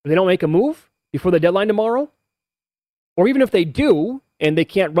 if they don't make a move before the deadline tomorrow, or even if they do and they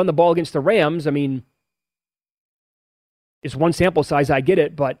can't run the ball against the Rams, I mean, it's one sample size, I get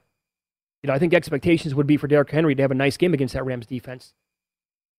it, but I think the expectations would be for Derrick Henry to have a nice game against that Rams defense.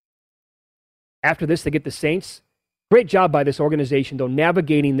 After this, they get the Saints. Great job by this organization, though,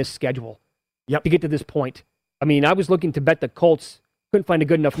 navigating this schedule to get to this point. I mean, I was looking to bet the Colts. Couldn't find a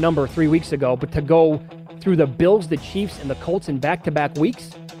good enough number 3 weeks ago, but to go through the Bills, the Chiefs, and the Colts in back-to-back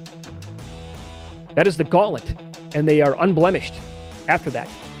weeks, that is the gauntlet, and they are unblemished after that.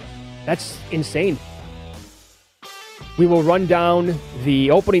 That's insane. We will run down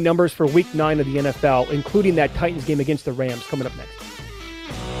the opening numbers for Week 9 of the NFL, including that Titans game against the Rams, coming up next.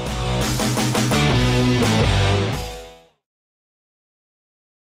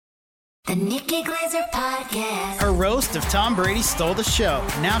 The Nikki Glaser Podcast. Her roast of Tom Brady stole the show.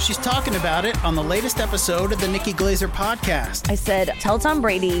 Now she's talking about it on the latest episode of the Nikki Glaser Podcast. I said, tell Tom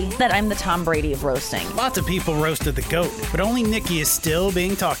Brady that I'm the Tom Brady of roasting. Lots of people roasted the GOAT, but only Nikki is still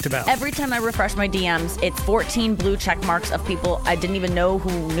being talked about. Every time I refresh my DMs, it's 14 blue check marks of people I didn't even know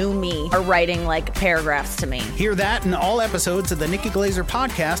who knew me are writing like paragraphs to me. Hear that in all episodes of the Nikki Glaser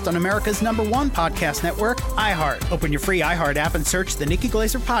Podcast on America's #1 podcast network, iHeart. Open your free iHeart app and search the Nikki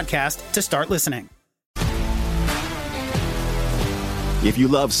Glaser Podcast to start listening. If you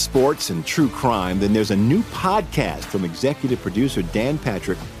love sports and true crime, then there's a new podcast from executive producer Dan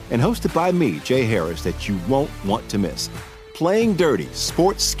Patrick and hosted by me, Jay Harris, that you won't want to miss. Playing Dirty: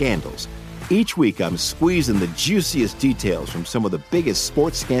 Sports Scandals. Each week, I'm squeezing the juiciest details from some of the biggest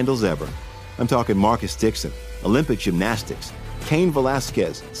sports scandals ever. I'm talking Marcus Dixon, Olympic gymnastics, Cain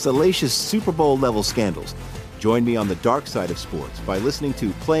Velasquez, salacious Super Bowl-level scandals. Join me on the dark side of sports by listening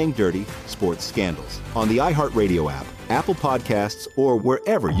to Playing Dirty Sports Scandals on the iHeartRadio app, Apple Podcasts, or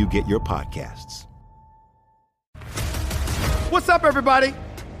wherever you get your podcasts. What's up, everybody?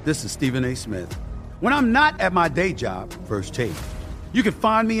 This is Stephen A. Smith. When I'm not at my day job, First Take, you can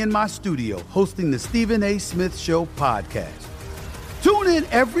find me in my studio hosting the Stephen A. Smith Show podcast. Tune in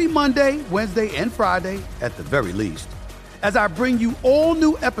every Monday, Wednesday, and Friday, at the very least, as I bring you all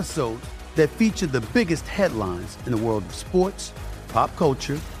new episodes that feature the biggest headlines in the world of sports, pop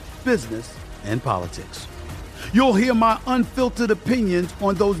culture, business, and politics. You'll hear my unfiltered opinions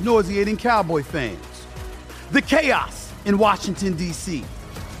on those nauseating Cowboy fans, the chaos in Washington, D.C.,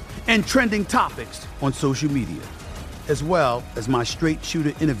 and trending topics on social media, as well as my straight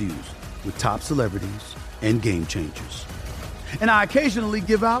shooter interviews with top celebrities and game changers. And I occasionally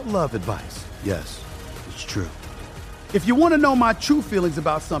give out love advice. Yes, it's true. If you want to know my true feelings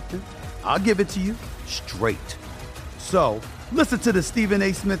about something, I'll give it to you straight. So, listen to the Stephen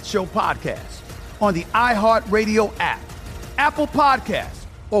A. Smith Show podcast on the iHeartRadio app, Apple Podcasts,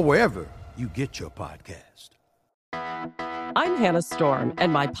 or wherever you get your podcast. I'm Hannah Storm,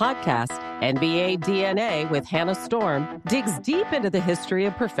 and my podcast, NBA DNA with Hannah Storm, digs deep into the history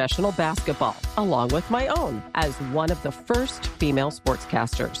of professional basketball, along with my own, as one of the first female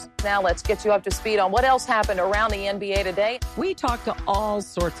sportscasters. Now let's get you up to speed on what else happened around the NBA today. We talk to all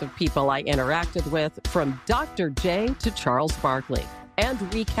sorts of people I interacted with, from Dr. J to Charles Barkley, and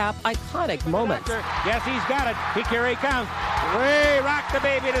recap iconic moments. Yes, he's got it. Here he comes. Way rock the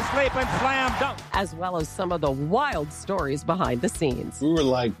baby to sleep and slam dunk. As well as some of the wild stories behind the scenes. We were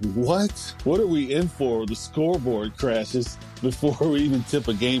like, what? What are we in for? The scoreboard crashes before we even tip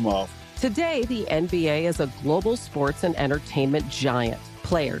a game off. Today, the NBA is a global sports and entertainment giant.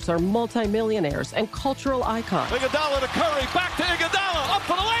 Players are multimillionaires and cultural icons. Iguodala to Curry, back to Iguodala, up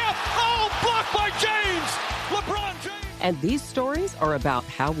for the layup. Oh, blocked by James. LeBron James. And these stories are about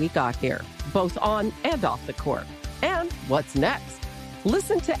how we got here, both on and off the court. And what's next?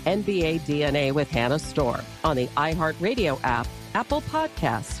 Listen to NBA DNA with Hannah Storm on the iHeartRadio app, Apple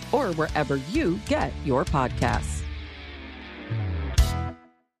Podcasts, or wherever you get your podcasts.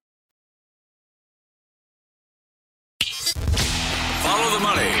 Follow the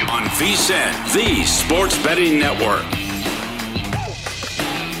money on VSiN, the Sports Betting Network.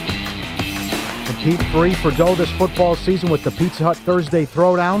 Compete free for dough this football season with the Pizza Hut Thursday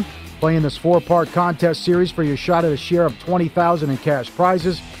Throwdown. Play in this 4-part contest series for your shot at a share of $20,000 in cash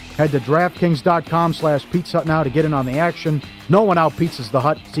prizes. Head to DraftKings.com/Pizza Hut now to get in on the action. No one outpizzas the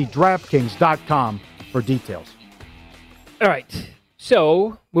Hut. See DraftKings.com for details. All right.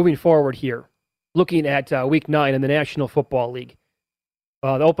 So, moving forward here, looking at Week 9 in the National Football League. The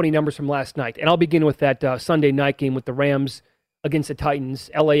opening numbers from last night. And I'll begin with that Sunday night game with the Rams against the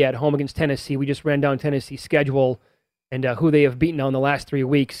Titans. LA at home against Tennessee. We just ran down Tennessee's schedule and who they have beaten now in the last 3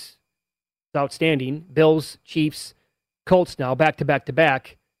 weeks. It's outstanding. Bills, Chiefs, Colts now,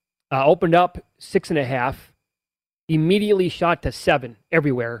 back-to-back-to-back. Opened up 6.5. Immediately shot to 7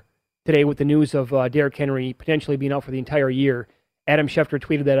 everywhere today with the news of Derrick Henry potentially being out for the entire year. Adam Schefter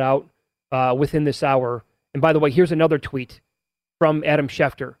tweeted that out within this hour. And by the way, here's another tweet from Adam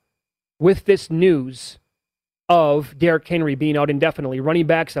Schefter. With this news of Derrick Henry being out indefinitely, running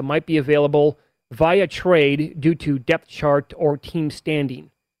backs that might be available via trade due to depth chart or team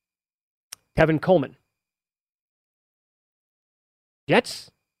standing. Tevin Coleman. Jets?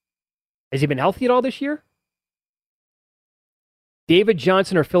 Has he been healthy at all this year? David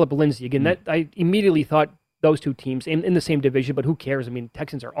Johnson or Philip Lindsay? Again, that I immediately thought those two teams in the same division, but who cares? I mean,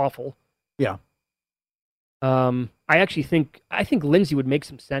 Texans are awful. Yeah. I actually think Lindsay would make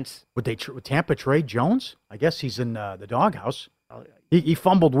some sense. Would Tampa trade Jones? I guess he's in the doghouse. He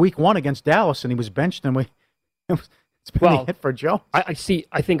fumbled Week 1 against Dallas, and he was benched, and it's been a hit for Jones. I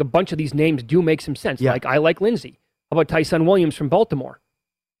think a bunch of these names do make some sense. Yeah. Like, I like Lindsay. How about Tyson Williams from Baltimore?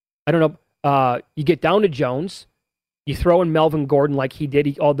 I don't know. You get down to Jones. You throw in Melvin Gordon like he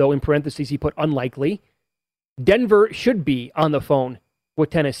did, although in parentheses he put unlikely. Denver should be on the phone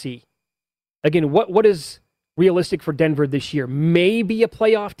with Tennessee. Again, what is realistic for Denver this year? Maybe a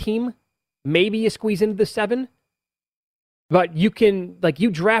playoff team. Maybe you squeeze into the 7. But you can,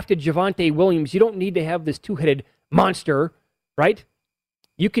 you drafted Javonte Williams. You don't need to have this two-headed monster, right?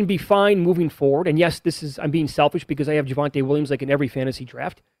 You can be fine moving forward. And yes, I'm being selfish because I have Javonte Williams in every fantasy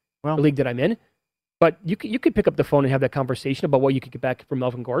draft, the league that I'm in. But you could pick up the phone and have that conversation about what you could get back from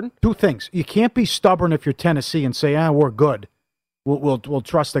Melvin Gordon. 2 things. You can't be stubborn if you're Tennessee and say, we're good. We'll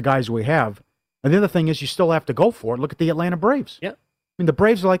trust the guys we have. And the other thing is you still have to go for it. Look at the Atlanta Braves. Yeah. I mean, the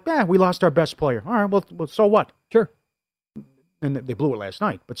Braves are like, we lost our best player. All right, well, so what? Sure. And they blew it last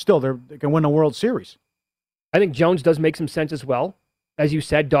night. But still, they can win the World Series. I think Jones does make some sense as well. As you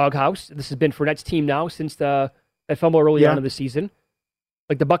said, doghouse. This has been Fournette's team now since that fumble early on in the season.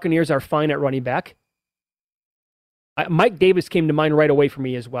 Like, the Buccaneers are fine at running back. Mike Davis came to mind right away for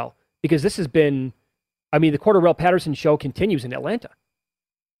me as well, because this has been, the Cordell Patterson show continues in Atlanta.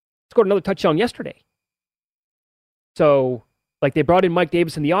 Scored another touchdown yesterday. So, like, they brought in Mike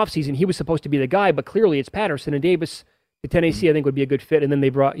Davis in the offseason. He was supposed to be the guy, but clearly it's Patterson and Davis. To Tennessee, I think, would be a good fit. And then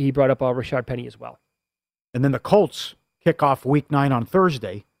he brought up Rashad Penny as well. And then the Colts kick off Week 9 on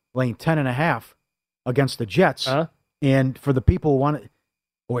Thursday, laying 10.5 against the Jets. And for the people who want it,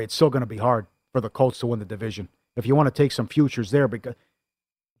 boy, it's still going to be hard for the Colts to win the division. If you want to take some futures there, because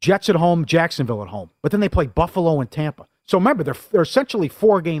Jets at home, Jacksonville at home. But then they play Buffalo and Tampa. So remember, they're essentially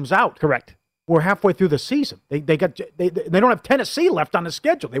 4 games out. Correct. We're halfway through the season. They don't have Tennessee left on the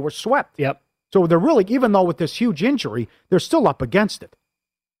schedule. They were swept. Yep. So they're really, even though with this huge injury, they're still up against it.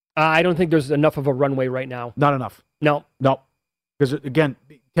 I don't think there's enough of a runway right now. Not enough. No. Because, again,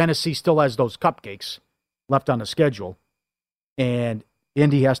 Tennessee still has those cupcakes left on the schedule. And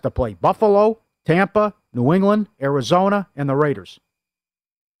Indy has to play Buffalo, Tampa, New England, Arizona, and the Raiders.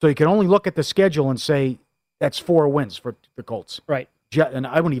 So you can only look at the schedule and say that's 4 wins for the Colts. Right. And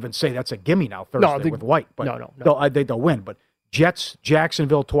I wouldn't even say that's a gimme now Thursday with White. But no. They'll win. But Jets,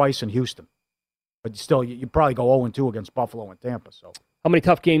 Jacksonville twice, and Houston. But still, you probably go 0-2 against Buffalo and Tampa. So how many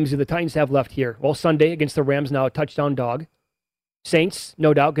tough games do the Titans have left here? Well, Sunday against the Rams, now a touchdown dog. Saints,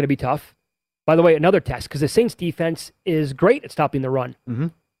 no doubt, going to be tough. By the way, another test, because the Saints defense is great at stopping the run. Mm-hmm.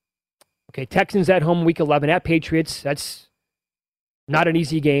 Okay, Texans at home, Week 11 at Patriots. That's not an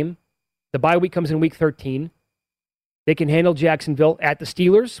easy game. The bye week comes in Week 13. They can handle Jacksonville at the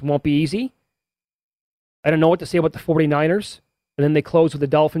Steelers. Won't be easy. I don't know what to say about the 49ers. And then they close with the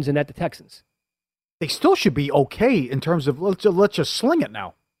Dolphins and at the Texans. They still should be okay in terms of let's just sling it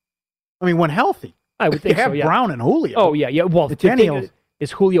now. I mean, when healthy. I would think you have so, yeah. Brown and Julio. Oh, yeah. Well,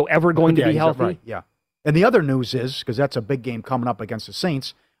 is Julio ever going to be healthy? Right, yeah. And the other news is, because that's a big game coming up against the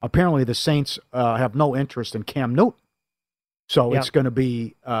Saints, apparently the Saints have no interest in Cam Newton. So it's going to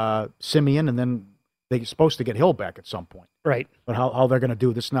be Simeon, and then they're supposed to get Hill back at some point. Right. But how they're going to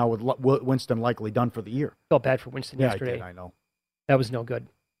do this now with Winston likely done for the year. Felt bad for Winston yesterday. I know. That was no good.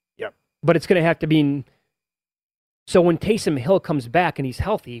 Yep. But it's going to have to be... So when Taysom Hill comes back and he's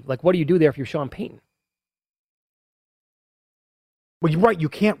healthy, like, what do you do there if you're Sean Payton? Well, you're right. You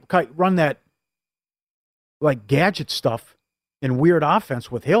can't run that, like, gadget stuff and weird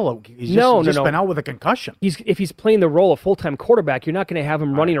offense with Hill. He's just been out with a concussion. If he's playing the role of full-time quarterback, you're not going to have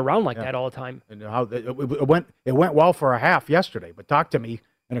him running around like that all the time. And it went well for a half yesterday, but talk to me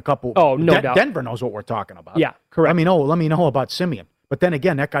in a couple. Oh, no doubt. Denver knows what we're talking about. Yeah, correct. Let me know about Simeon. But then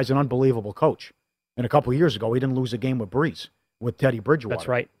again, that guy's an unbelievable coach. And a couple of years ago, he didn't lose a game with Breeze, with Teddy Bridgewater. That's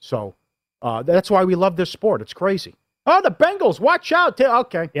right. So that's why we love this sport. It's crazy. Oh, the Bengals, watch out.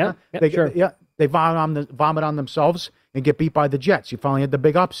 Okay. Yeah, sure. Yeah, they vomit on themselves and get beat by the Jets. You finally had the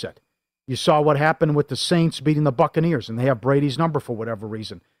big upset. You saw what happened with the Saints beating the Buccaneers, and they have Brady's number for whatever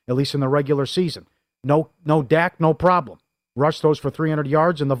reason, at least in the regular season. No Dak, no problem. Rush those for 300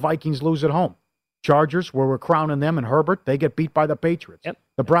 yards, and the Vikings lose at home. Chargers, where we're crowning them, and Herbert, they get beat by the Patriots. Yep.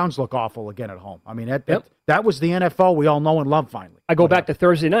 The Browns look awful again at home. I mean, that was the NFL we all know and love finally. I go back to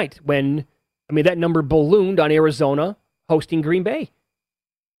Thursday night when, that number ballooned on Arizona hosting Green Bay.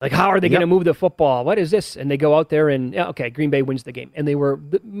 Like, how are they going to move the football? What is this? And they go out there and, Green Bay wins the game. And they were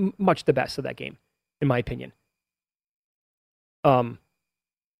much the best of that game, in my opinion.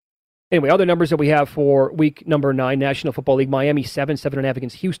 Anyway, other numbers that we have for week number 9, National Football League, Miami 7.5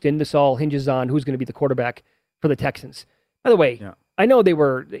 against Houston. This all hinges on who's going to be the quarterback for the Texans. By the way, I know the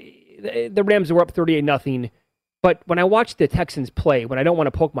Rams were up 38-0, but when I watch the Texans play, when I don't want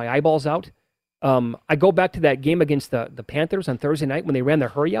to poke my eyeballs out, I go back to that game against the Panthers on Thursday night when they ran their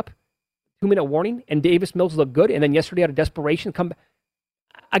hurry-up, 2-minute warning, and Davis Mills looked good, and then yesterday out of desperation, come back.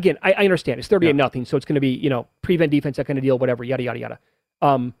 Again, I understand. It's 38-0, so it's going to be, prevent defense, that kind of deal, whatever, yada, yada,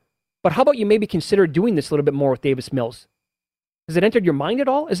 yada. But how about you maybe consider doing this a little bit more with Davis Mills? Has it entered your mind at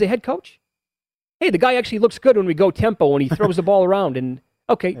all as the head coach? Hey, the guy actually looks good when we go tempo and he throws the ball around. And,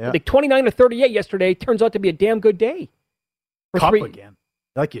 like 29-38 yesterday turns out to be a damn good day. Cup again,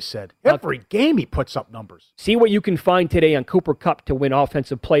 like you said. Every game he puts up numbers. See what you can find today on Cooper Kupp to win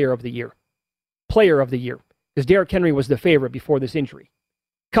Offensive Player of the Year. Player of the Year. Because Derrick Henry was the favorite before this injury.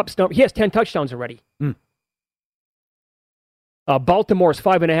 Kupp's number, he has 10 touchdowns already. Baltimore's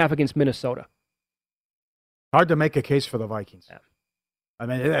 5.5 against Minnesota. Hard to make a case for the Vikings. Yeah. I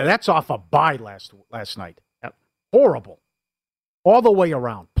mean, that's off a bye last night. Yep. Horrible. All the way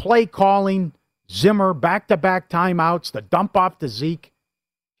around. Play calling, Zimmer, back-to-back timeouts, the dump off to Zeke.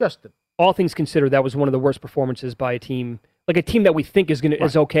 all things considered, that was one of the worst performances by a team, like a team that we think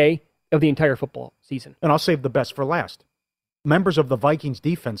is okay of the entire football season. And I'll save the best for last. Members of the Vikings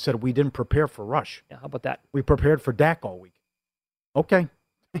defense said we didn't prepare for Rush. Yeah, how about that? We prepared for Dak all week. Okay.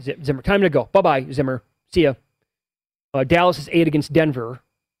 Zimmer, time to go. Bye-bye, Zimmer. See ya. Dallas is 8 against Denver.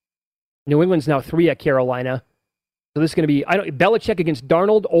 New England's now 3 at Carolina. So this is going to be Belichick against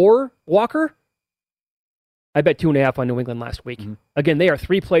Darnold or Walker. I bet 2.5 on New England last week. Mm-hmm. Again, they are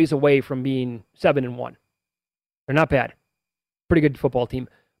 3 plays away from being 7-1. They're not bad. Pretty good football team.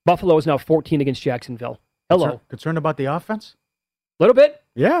 Buffalo is now 14 against Jacksonville. Hello. Concerned about the offense? A little bit.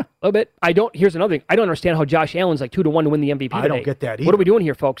 Yeah. A little bit. Here's another thing. I don't understand how Josh Allen's like 2-1 to win the MVP today. I don't get that either. What are we doing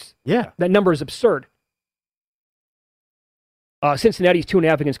here, folks? Yeah. That number is absurd. Cincinnati's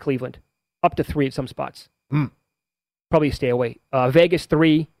 2.5 against Cleveland. Up to 3 at some spots. Probably stay away. Vegas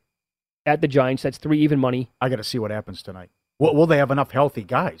 3 at the Giants. That's 3 even money. I got to see what happens tonight. Will they have enough healthy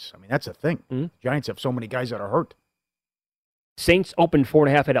guys? I mean, that's the thing. Mm-hmm. Giants have so many guys that are hurt. Saints opened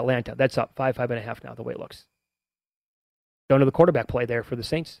 4.5 at Atlanta. That's up 5.5 now, the way it looks. Don't know the quarterback play there for the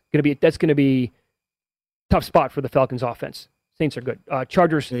Saints. That's going to be tough spot for the Falcons offense. Saints are good.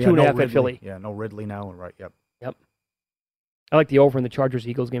 Chargers 2.5 at Philly. Yeah, no Ridley now. Right. Yep. I like the over in the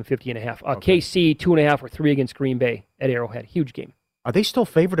Chargers-Eagles game, 50.5. Okay. KC 2.5 or 3 against Green Bay at Arrowhead. Huge game. Are they still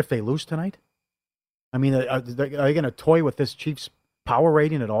favored if they lose tonight? I mean, are they going to toy with this Chiefs power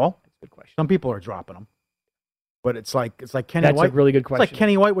rating at all? That's a good question. Some people are dropping them, but it's like Kenny White. That's a really good question. It's like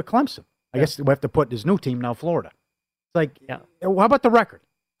Kenny White with Clemson. I guess we have to put his new team now, Florida. It's like, how about the record?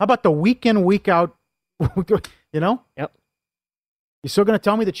 How about the week in, week out? You know? Yep. You still going to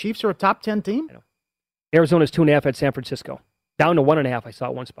tell me the Chiefs are a top 10 team? I know. Arizona's 2.5 at San Francisco. Down to 1.5, I saw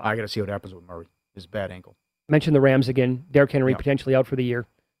at one spot. I got to see what happens with Murray. His bad ankle. Mentioned the Rams again. Derrick Henry potentially out for the year.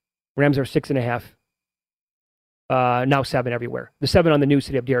 Rams are 6.5. Now 7 everywhere. The 7 on the news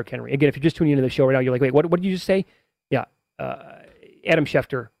today of Derrick Henry. Again, if you're just tuning into the show right now, you're like, wait, what did you just say? Yeah. Adam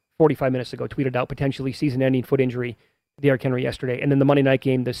Schefter, 45 minutes ago, tweeted out potentially season-ending foot injury to Derrick Henry yesterday. And then the Monday night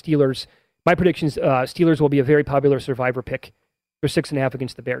game, the Steelers. My predictions, Steelers will be a very popular survivor pick. They're 6.5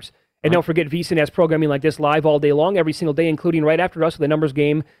 against the Bears. And don't forget, VSiN has programming like this live all day long, every single day, including right after us with the numbers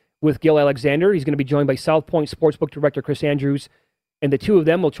game with Gil Alexander. He's going to be joined by South Point Sportsbook Director Chris Andrews. And the two of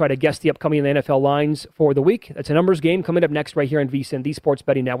them will try to guess the upcoming NFL lines for the week. That's a numbers game coming up next right here on VSiN, the Sports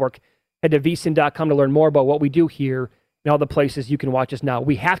Betting Network. Head to vsin.com to learn more about what we do here and all the places you can watch us now.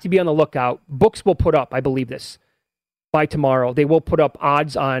 We have to be on the lookout. Books will put up, I believe this, by tomorrow. They will put up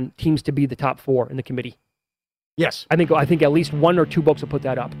odds on teams to be the top 4 in the committee. Yes. I think at least 1 or 2 books will put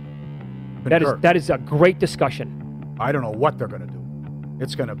that up. That is a great discussion. I don't know what they're going to do.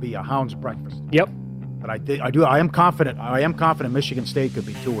 It's going to be a hound's breakfast. Yep. But I am confident. I am confident Michigan State could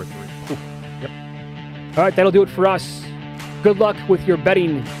be 2 or 3. Yep. All right, that'll do it for us. Good luck with your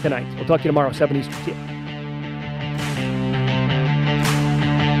betting tonight. We'll talk to you tomorrow, 7 Eastern. See ya.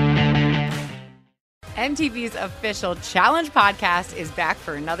 MTV's official Challenge podcast is back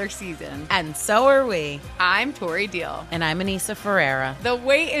for another season. And so are we. I'm Tori Deal. And I'm Anissa Ferreira. The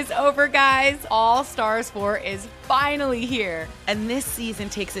wait is over, guys. All Stars 4 is finally here. And this season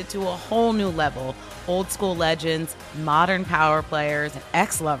takes it to a whole new level. Old school legends, modern power players, and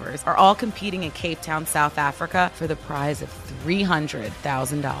ex-lovers are all competing in Cape Town, South Africa for the prize of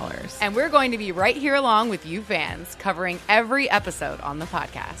 $300,000. And we're going to be right here along with you fans, covering every episode on the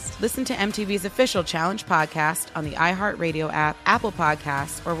podcast. Listen to MTV's official Challenge podcast on the iHeartRadio app, Apple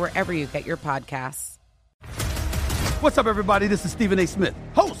Podcasts, or wherever you get your podcasts. What's up, everybody? This is Stephen A. Smith,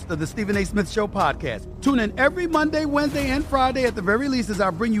 host of the Stephen A. Smith Show podcast. Tune in every Monday, Wednesday, and Friday at the very least as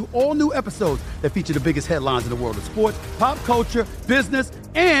I bring you all new episodes that feature the biggest headlines in the world of sports, pop culture, business,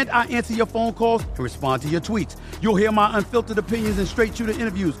 and I answer your phone calls and respond to your tweets. You'll hear my unfiltered opinions and straight-shooter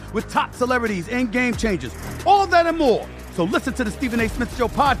interviews with top celebrities and game changers. All that and more. So listen to the Stephen A. Smith Show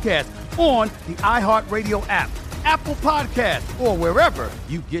podcast on the iHeartRadio app, Apple Podcasts, or wherever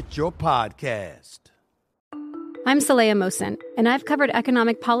you get your podcast. I'm Saleha Mohsin, and I've covered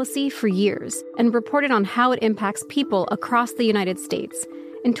economic policy for years and reported on how it impacts people across the United States.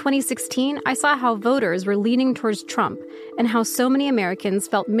 In 2016, I saw how voters were leaning towards Trump and how so many Americans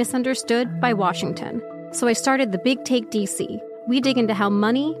felt misunderstood by Washington. So I started The Big Take DC. We dig into how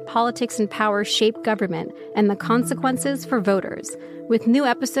money, politics, and power shape government and the consequences for voters. With new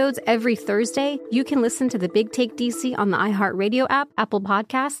episodes every Thursday, you can listen to The Big Take DC on the iHeartRadio app, Apple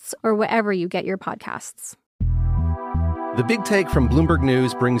Podcasts, or wherever you get your podcasts. The Big Take from Bloomberg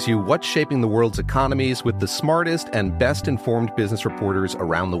News brings you what's shaping the world's economies with the smartest and best-informed business reporters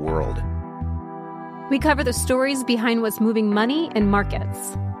around the world. We cover the stories behind what's moving money and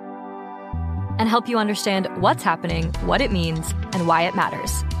markets. And help you understand what's happening, what it means, and why it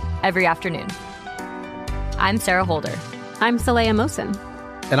matters. every afternoon. I'm Sarah Holder. I'm Saleha Mohsin.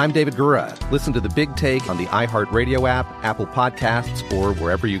 And I'm David Gura. Listen to The Big Take on the iHeartRadio app, Apple Podcasts, or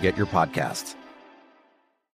wherever you get your podcasts.